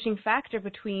distinguishing factor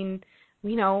between,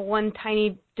 one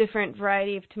tiny different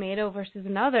variety of tomato versus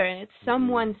another, and it's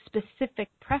someone's specific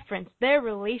preference, their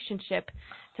relationship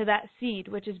to that seed,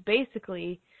 which is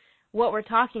basically what we're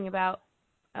talking about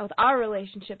with our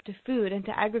relationship to food and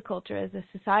to agriculture as a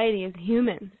society, as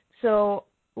humans. So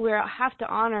we have to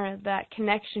honor that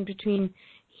connection between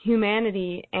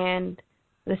humanity and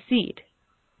the seed.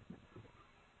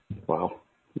 Wow.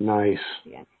 Nice.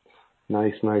 Yeah.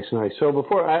 Nice. So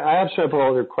before, I have several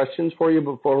other questions for you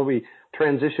before we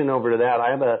transition over to that. I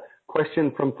have a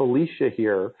question from Felicia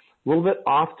here, a little bit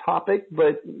off topic,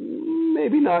 but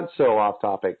maybe not so off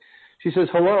topic. She says,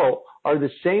 hello, are the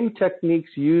same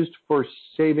techniques used for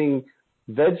saving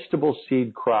vegetable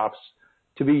seed crops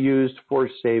to be used for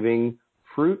saving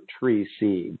fruit tree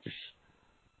seeds?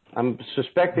 I'm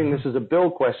suspecting this is a Bill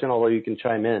question, although you can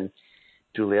chime in,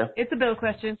 Julia. It's a Bill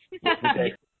question.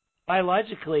 Okay.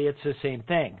 Biologically, it's the same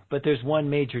thing, but there's one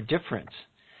major difference.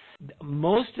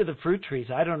 Most of the fruit trees,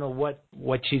 I don't know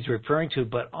what she's referring to,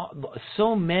 but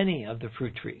so many of the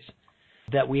fruit trees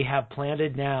that we have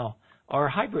planted now are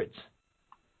hybrids.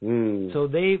 So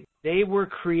they were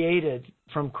created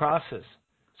from crosses,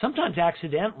 sometimes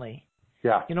accidentally.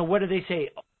 Yeah. What do they say?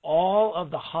 All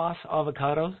of the Hass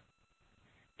avocados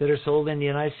that are sold in the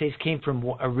United States came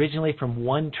originally from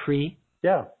one tree.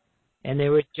 Yeah. And they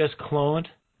were just cloned.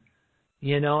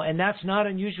 And that's not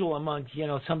unusual among,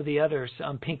 some of the others,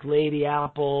 pink lady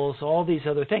apples, all these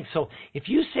other things. So if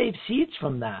you save seeds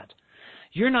from that,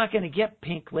 you're not going to get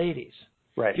pink ladies.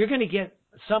 Right. You're going to get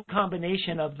some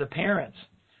combination of the parents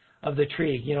of the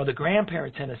tree, the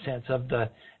grandparents in a sense of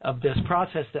this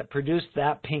process that produced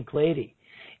that pink lady.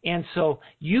 And so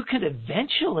you could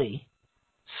eventually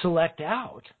select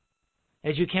out,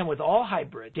 as you can with all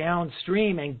hybrid,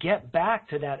 downstream and get back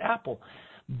to that apple.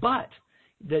 But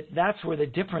that's where the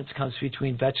difference comes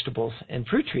between vegetables and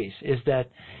fruit trees, is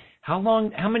that how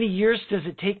many years does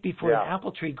it take before an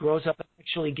apple tree grows up and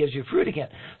actually gives you fruit again?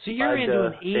 So you're into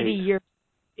an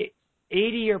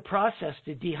 80-year process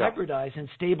to dehybridize and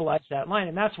stabilize that line,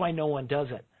 and that's why no one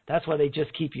does it. That's why they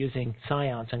just keep using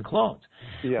scions and clones.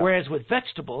 Yeah. Whereas with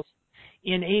vegetables,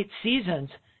 in 8 seasons,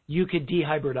 you could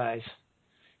dehybridize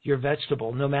your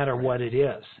vegetable no matter what it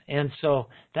is. And so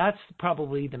that's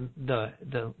probably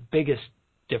the biggest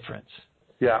difference.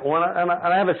 Yeah, well, and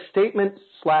I have a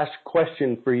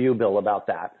statement/question for you, Bill, about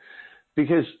that,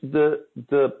 because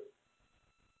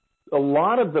a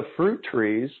lot of the fruit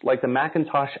trees, like the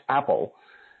McIntosh apple,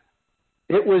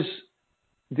 in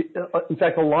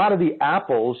fact, a lot of the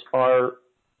apples are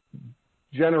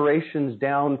generations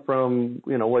down from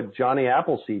what Johnny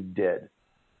Appleseed did.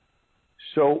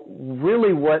 So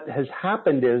really, what has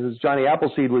happened is Johnny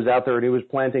Appleseed was out there and he was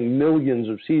planting millions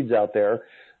of seeds out there.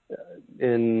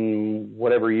 In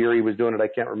whatever year he was doing it, I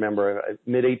can't remember,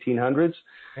 mid 1800s,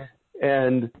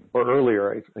 or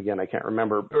earlier. Again, I can't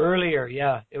remember. Earlier,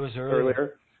 yeah, it was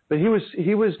earlier. But he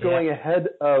was going ahead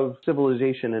of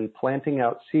civilization and planting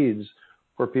out seeds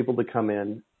for people to come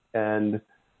in and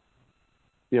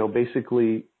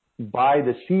basically buy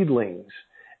the seedlings.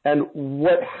 And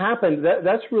what happened,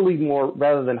 that's really more,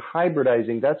 rather than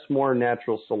hybridizing, that's more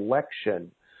natural selection,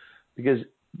 because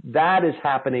that is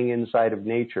happening inside of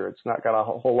nature. It's not got a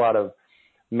whole lot of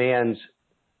mankind's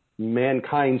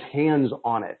hands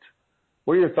on it.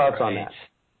 What are your thoughts on that?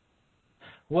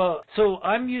 Well, so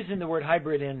I'm using the word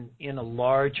hybrid in a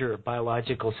larger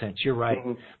biological sense. You're right.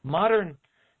 Mm-hmm.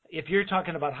 If you're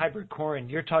talking about hybrid corn,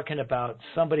 you're talking about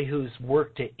somebody who's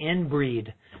worked to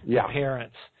inbreed the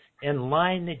parents and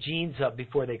line the genes up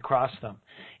before they cross them.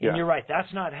 And you're right,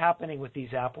 that's not happening with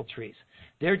these apple trees.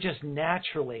 They're just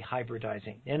naturally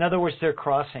hybridizing. In other words, they're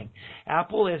crossing.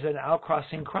 Apple is an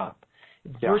outcrossing crop.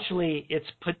 Virtually,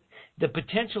 the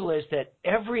potential is that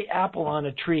every apple on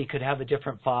a tree could have a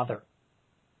different father.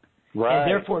 Right. And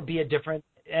therefore be a different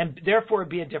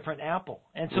apple.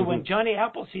 And so when Johnny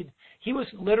Appleseed, he was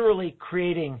literally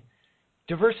creating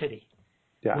diversity.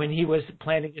 Yeah. When he was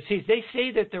planting the seeds. They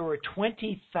say that there were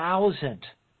 20,000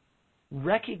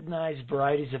 recognized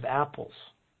varieties of apples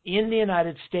in the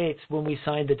United States when we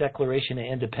signed the Declaration of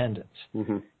Independence.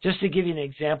 Mm-hmm. Just to give you an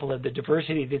example of the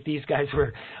diversity that these guys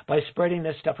were by spreading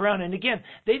this stuff around. And again,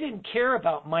 they didn't care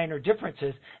about minor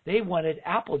differences. They wanted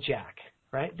Applejack.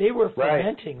 right? They were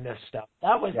fermenting this stuff.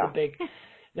 That was the big,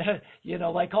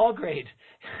 like all great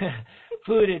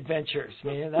food adventures,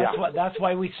 man. That's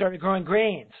why we started growing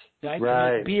grains, right?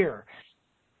 To make beer.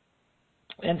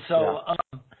 And so,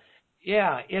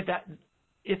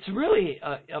 it's really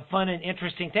a fun and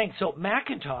interesting thing. So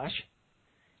Macintosh,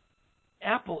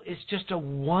 Apple is just a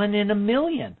 1 in a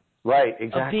million. Right,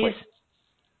 exactly. Of these,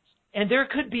 and there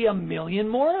could be a million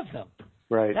more of them.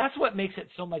 Right. That's what makes it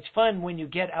so much fun when you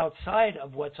get outside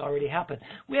of what's already happened.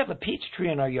 We have a peach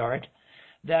tree in our yard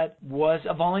that was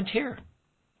a volunteer.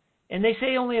 And they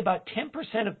say only about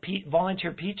 10% of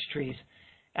volunteer peach trees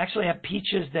actually have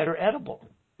peaches that are edible.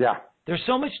 Yeah. There's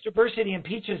so much diversity in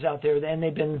peaches out there, and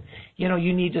they've been,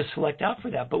 you need to select out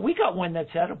for that. But we got one that's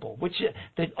edible, which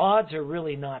the odds are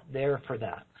really not there for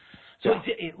that. So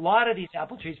a lot of these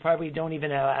apple trees probably don't even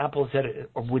have apples that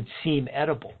would seem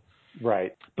edible.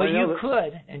 Right. But you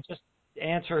could, and just to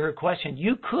answer her question,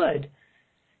 you could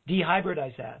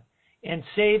dehybridize that and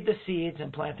save the seeds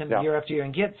and plant them year after year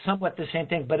and get somewhat the same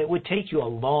thing. But it would take you a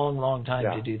long, long time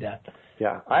to do that.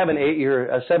 Yeah. I have a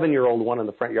 7-year-old one in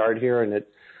the front yard here, and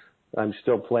I'm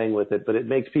still playing with it, but it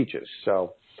makes peaches.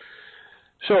 So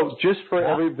just for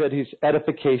everybody's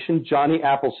edification, Johnny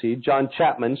Appleseed, John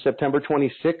Chapman, September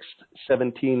 26th,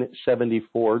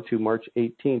 1774 to March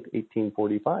 18th,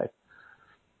 1845.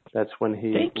 That's when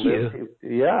he lived.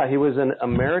 He was an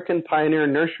American pioneer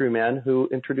nurseryman who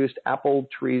introduced apple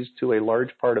trees to a large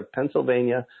part of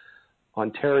Pennsylvania,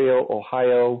 Ontario,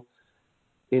 Ohio,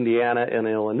 Indiana, and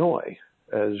Illinois,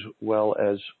 as well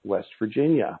as West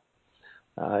Virginia.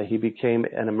 He became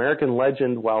an American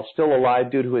legend while still alive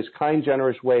due to his kind,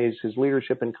 generous ways, his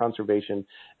leadership in conservation,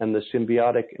 and the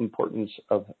symbiotic importance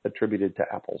attributed to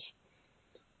apples.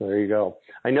 There you go.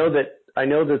 I know that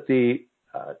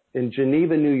in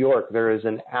Geneva, New York, there is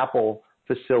an apple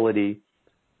facility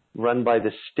run by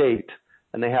the state,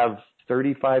 and they have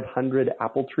 3,500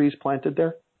 apple trees planted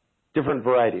there, different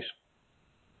varieties.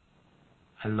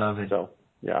 I love it. So,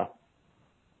 yeah.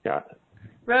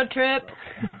 Road trip.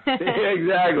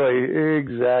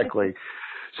 Exactly.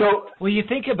 So, well, you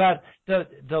think about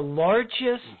the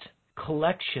largest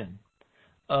collection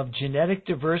of genetic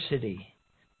diversity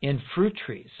in fruit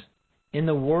trees in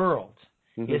the world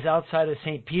is outside of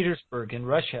St. Petersburg in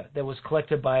Russia, that was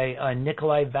collected by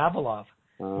Nikolai Vavilov,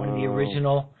 one of the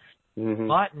original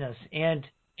botanists. And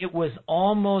it was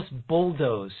almost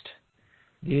bulldozed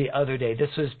the other day.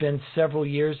 This has been several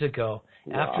years ago.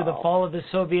 Wow. After the fall of the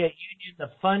Soviet Union, the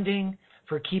funding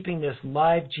for keeping this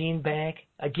live gene bank,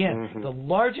 again, the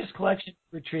largest collection of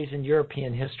fruit trees in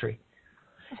European history,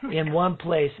 in one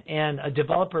place, and a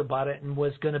developer bought it and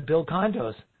was going to build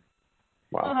condos.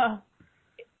 Wow.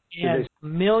 And a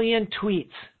million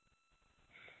tweets.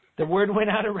 The word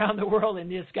went out around the world, and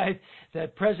this guy,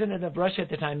 the president of Russia at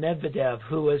the time, Medvedev,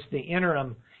 who was the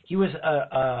interim, he was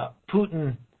a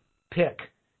Putin pick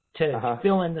to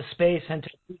fill in the space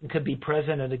until Putin could be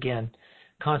president again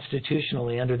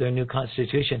constitutionally under their new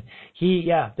constitution. He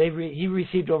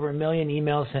received over 1 million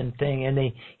emails and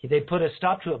they put a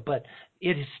stop to it, but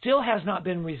it still has not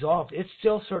been resolved. It's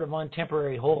still sort of on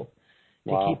temporary hold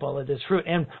to keep all of this fruit.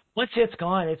 And once it's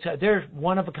gone, they're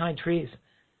one-of-a-kind trees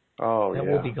that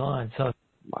will be gone. So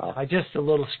just a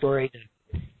little story to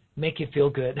make you feel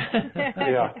good.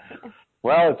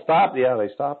 Well, it stopped. Yeah, they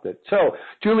stopped it. So,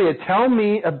 Julia, tell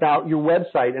me about your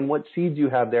website and what seeds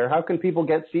you have there. How can people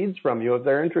get seeds from you if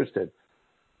they're interested?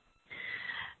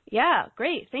 Yeah,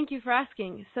 great. Thank you for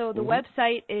asking. So the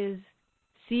website is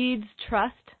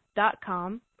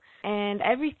seedstrust.com. And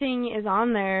everything is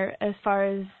on there as far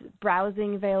as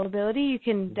browsing availability. You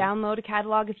can download a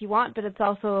catalog if you want, but it's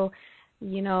also,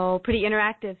 pretty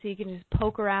interactive, so you can just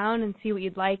poke around and see what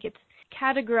you'd like. It's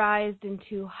categorized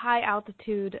into high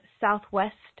altitude,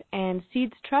 Southwest, and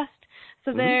Seeds Trust.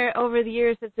 So there, over the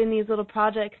years, have been these little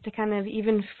projects to kind of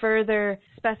even further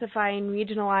specify and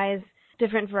regionalize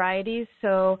different varieties.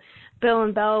 So Bill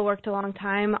and Belle worked a long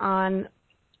time on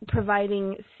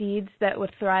providing seeds that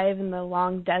would thrive in the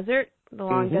long desert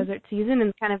season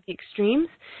and kind of the extremes.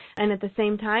 And at the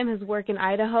same time, his work in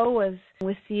Idaho was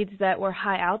with seeds that were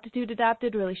high altitude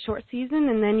adapted, really short season.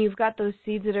 And then you've got those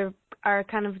seeds that are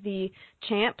kind of the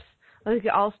champs, like the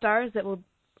all-stars that will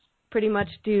pretty much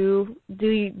do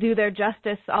their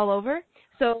justice all over.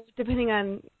 So depending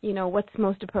on, what's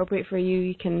most appropriate for you,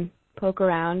 you can poke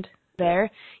around there.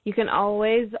 You can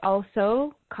always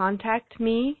also contact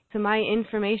me. So my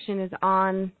information is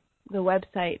on the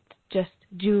website, just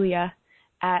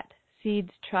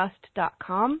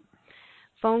julia@seedstrust.com.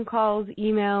 Phone calls,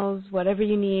 emails, whatever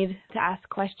you need to ask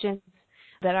questions.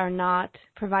 that are not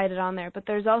provided on there. But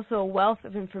there's also a wealth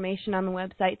of information on the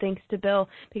website, thanks to Bill,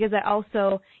 because I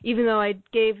also, even though I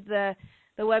gave the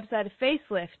website a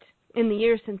facelift in the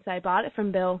years since I bought it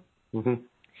from Bill,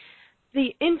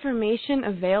 the information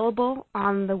available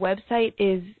on the website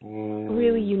is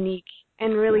really unique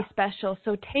and really special.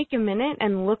 So take a minute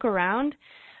and look around.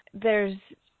 There's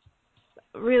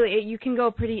really, you can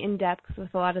go pretty in-depth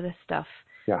with a lot of this stuff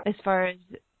as far as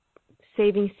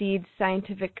saving seeds,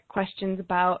 scientific questions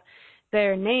about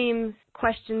their names,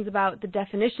 questions about the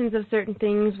definitions of certain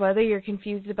things, whether you're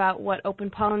confused about what open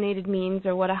pollinated means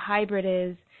or what a hybrid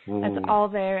is. That's all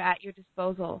there at your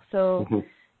disposal. So,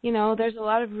 you know, there's a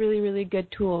lot of really, really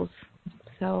good tools.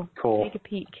 So take a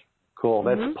peek. Cool.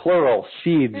 That's plural,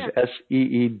 seeds,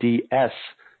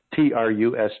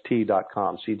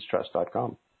 SEEDS-TRUST.com,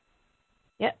 seedstrust.com.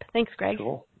 Yep. Thanks, Greg.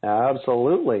 Cool.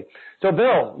 Absolutely. So,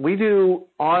 Bill, we do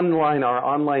our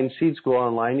online Seed School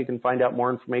online. You can find out more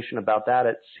information about that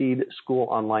at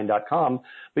seedschoolonline.com.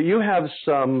 But you have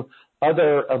some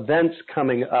other events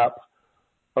coming up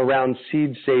around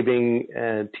seed saving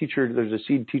teacher. There's a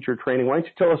seed teacher training. Why don't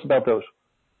you tell us about those?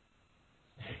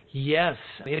 Yes.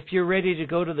 If you're ready to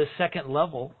go to the second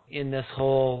level in this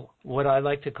whole, what I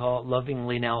like to call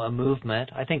lovingly now, a movement.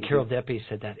 I think Carol Deppe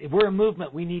said that. If we're a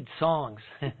movement, we need songs.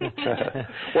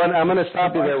 Well, I'm going to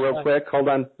stop you there real quick. Hold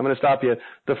on. I'm going to stop you.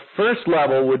 The first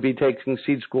level would be taking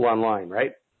Seed School online,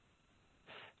 right?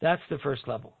 That's the first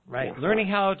level, right? Yeah. Learning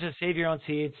how to save your own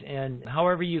seeds, and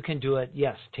however you can do it,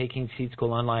 yes, taking Seed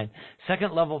School online.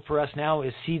 Second level for us now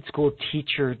is Seed School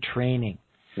teacher training.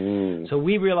 So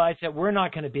we realized that we're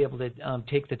not going to be able to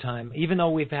take the time, even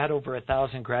though we've had over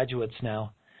 1,000 graduates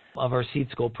now of our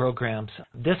Seed School programs.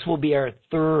 This will be our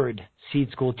third Seed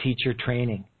School teacher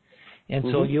training. And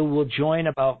so you will join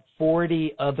about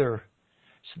 40 others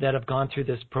that have gone through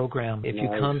this program. If you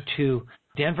come to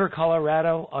Denver,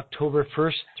 Colorado, October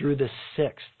 1st through the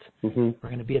 6th, we're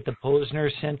going to be at the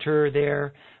Posner Center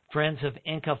there. Friends of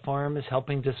Inca Farm is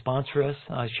helping to sponsor us.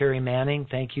 Sherry Manning,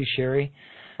 thank you, Sherry.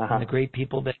 And the great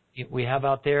people that we have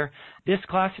out there. This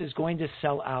class is going to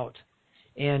sell out,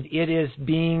 and it is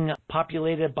being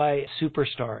populated by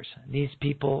superstars. These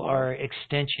people are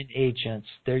extension agents.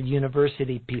 They're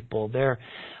university people.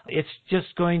 It's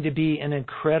just going to be an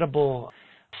incredible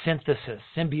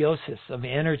symbiosis of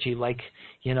energy. Like,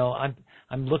 you know,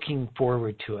 I'm looking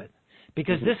forward to it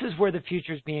because this is where the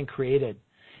future is being created.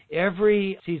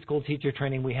 Every Seed School teacher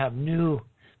training, we have new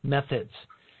methods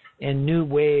and new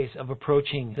ways of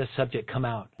approaching the subject come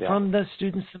out from the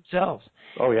students themselves.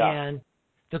 And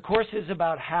the course is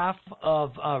about half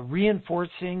of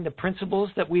reinforcing the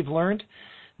principles that we've learned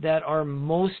that are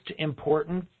most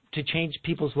important to change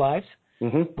people's lives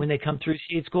when they come through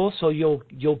Seed School. So you'll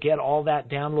get all that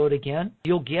download again.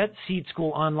 You'll get Seed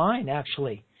School online,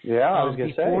 actually. Yeah, I was going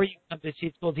to say. Before you come to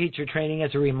Seed School teacher training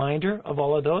as a reminder of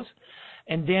all of those.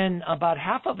 And then about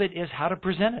half of it is how to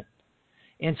present it.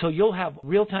 And so you'll have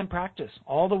real-time practice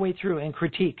all the way through and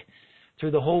critique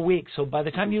through the whole week. So by the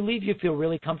time you leave, you feel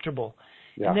really comfortable.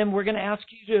 And then we're going to ask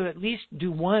you to at least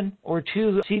do 1 or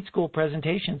 2 Seed School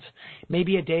presentations,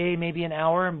 maybe a day, maybe an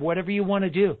hour, whatever you want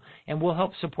to do. And we'll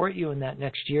help support you in that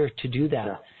next year to do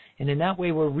that. And in that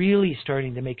way, we're really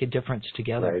starting to make a difference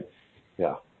together. Right.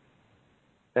 Yeah.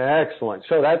 Excellent.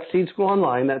 So that's Seed School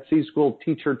Online. That's Seed School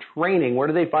teacher training. Where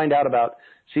do they find out about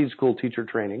Seed School teacher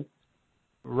training?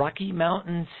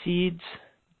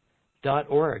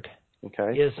 RockyMountainSeeds.org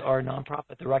is our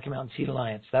nonprofit, the Rocky Mountain Seed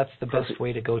Alliance. That's the best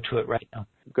way to go to it right now.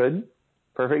 Good.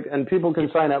 Perfect. And people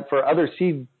can sign up for other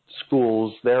seed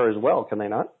schools there as well, can they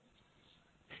not?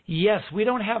 Yes, we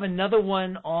don't have another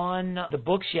one on the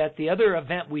books yet. The other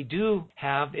event we do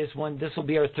have is one, this will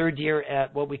be our third year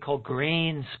at what we call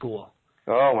Grain School.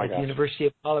 Oh, my gosh. At the gosh. University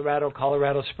of Colorado,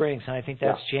 Colorado Springs. And I think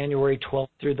that's January 12th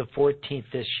through the 14th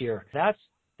this year. That's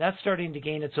starting to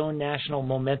gain its own national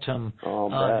momentum.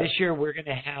 This year we're going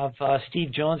to have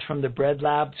Steve Jones from the Bread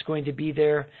Lab is going to be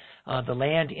there. The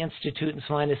Land Institute in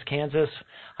Salinas, Kansas,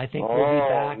 I think will be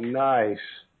back. Oh, nice.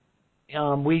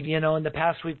 In the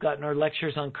past we've gotten our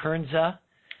lectures on Kernza,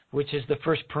 which is the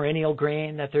first perennial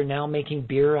grain that they're now making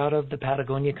beer out of. The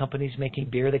Patagonia company's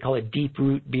making beer. They call it deep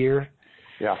root beer.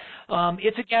 Yeah.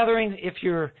 It's a gathering. If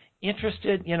you're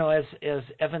interested, as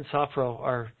Evan Sofro,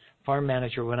 our farm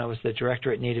manager when I was the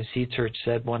director at Native Seed Search,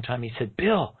 said one time, he said,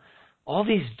 Bill, all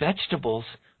these vegetables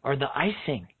are the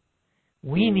icing.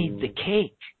 We need the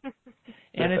cake.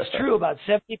 And it's true, about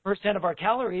 70% of our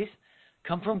calories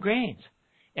come from grains.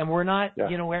 And we're not,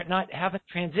 haven't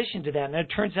transitioned to that. And it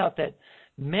turns out that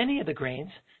many of the grains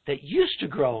that used to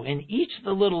grow in each of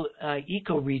the little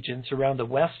ecoregions around the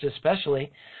West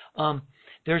especially,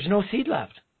 there's no seed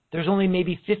left. there's only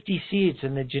maybe 50 seeds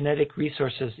in the Genetic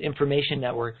Resources Information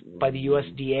Network by the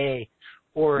USDA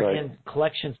or in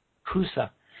collections, CUSA.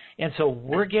 And so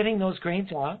we're getting those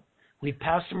grains out. We've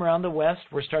passed them around the West.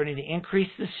 We're starting to increase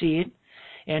the seed.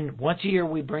 And once a year,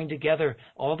 we bring together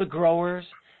all the growers,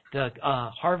 the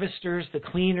harvesters, the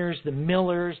cleaners, the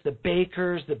millers, the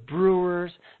bakers, the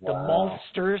brewers, the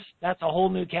maltsters. That's a whole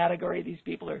new category. These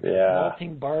people are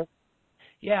malting barley.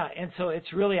 Yeah, and so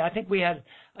it's really, I think we had,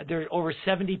 there are over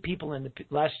 70 people in the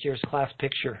last year's class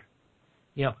picture.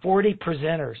 40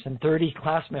 presenters and 30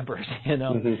 class members,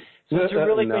 So it's a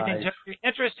really great thing. So if you're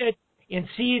interested in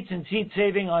seeds and seed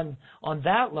saving on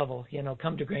that level,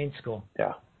 come to Grain School.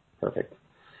 Yeah, perfect.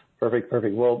 Well,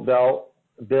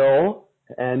 Bill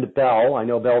and Belle, I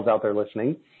know Belle's out there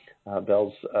listening.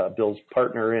 Bill's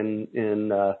partner in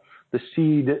the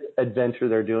seed adventure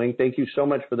they're doing. Thank you so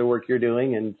much for the work you're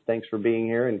doing, and thanks for being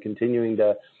here and continuing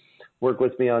to work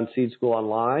with me on Seed School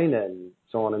Online and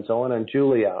so on and so on. And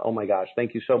Julia, oh my gosh,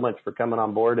 thank you so much for coming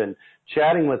on board and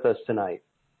chatting with us tonight.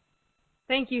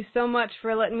 Thank you so much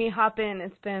for letting me hop in.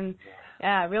 It's been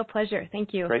a real pleasure.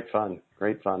 Thank you. Great fun.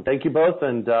 Thank you both.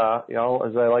 And,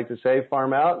 as I like to say,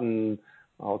 farm out, and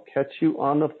I'll catch you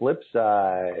on the flip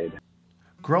side.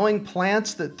 Growing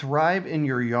plants that thrive in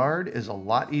your yard is a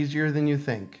lot easier than you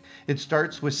think. It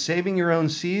starts with saving your own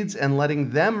seeds and letting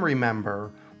them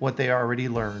remember what they already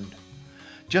learned.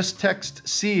 Just text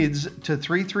SEEDS to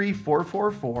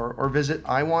 33444 or visit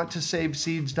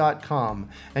iwanttosaveseeds.com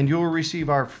and you will receive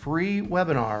our free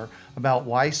webinar about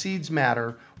why seeds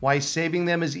matter, why saving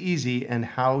them is easy, and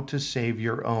how to save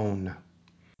your own.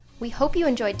 We hope you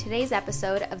enjoyed today's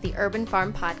episode of the Urban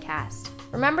Farm Podcast.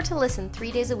 Remember to listen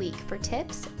 3 days a week for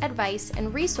tips, advice,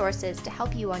 and resources to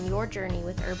help you on your journey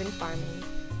with urban farming.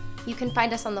 You can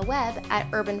find us on the web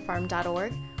at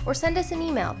urbanfarm.org or send us an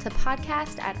email to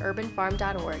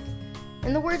podcast@urbanfarm.org.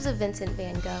 In the words of Vincent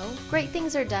van Gogh, great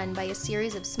things are done by a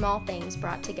series of small things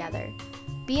brought together.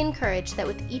 Be encouraged that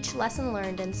with each lesson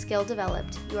learned and skill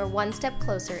developed, you are one step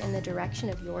closer in the direction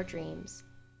of your dreams.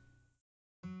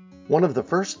 One of the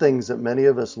first things that many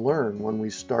of us learn when we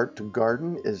start to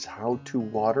garden is how to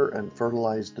water and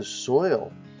fertilize the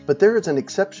soil. But there is an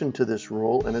exception to this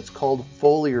rule, and it's called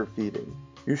foliar feeding.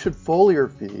 You should foliar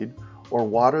feed or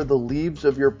water the leaves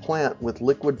of your plant with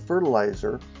liquid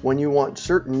fertilizer when you want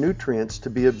certain nutrients to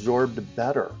be absorbed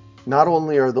better. Not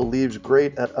only are the leaves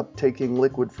great at uptaking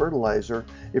liquid fertilizer,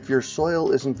 if your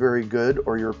soil isn't very good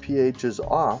or your pH is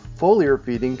off, foliar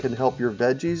feeding can help your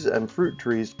veggies and fruit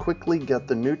trees quickly get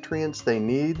the nutrients they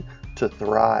need to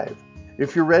thrive.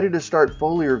 If you're ready to start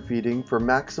foliar feeding for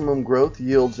maximum growth,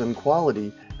 yields, and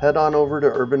quality, head on over to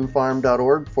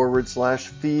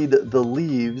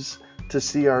urbanfarm.org/feed-the-leaves to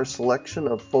see our selection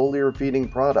of foliar feeding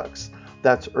products.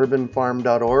 That's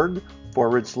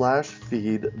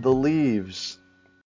urbanfarm.org/feed-the-leaves.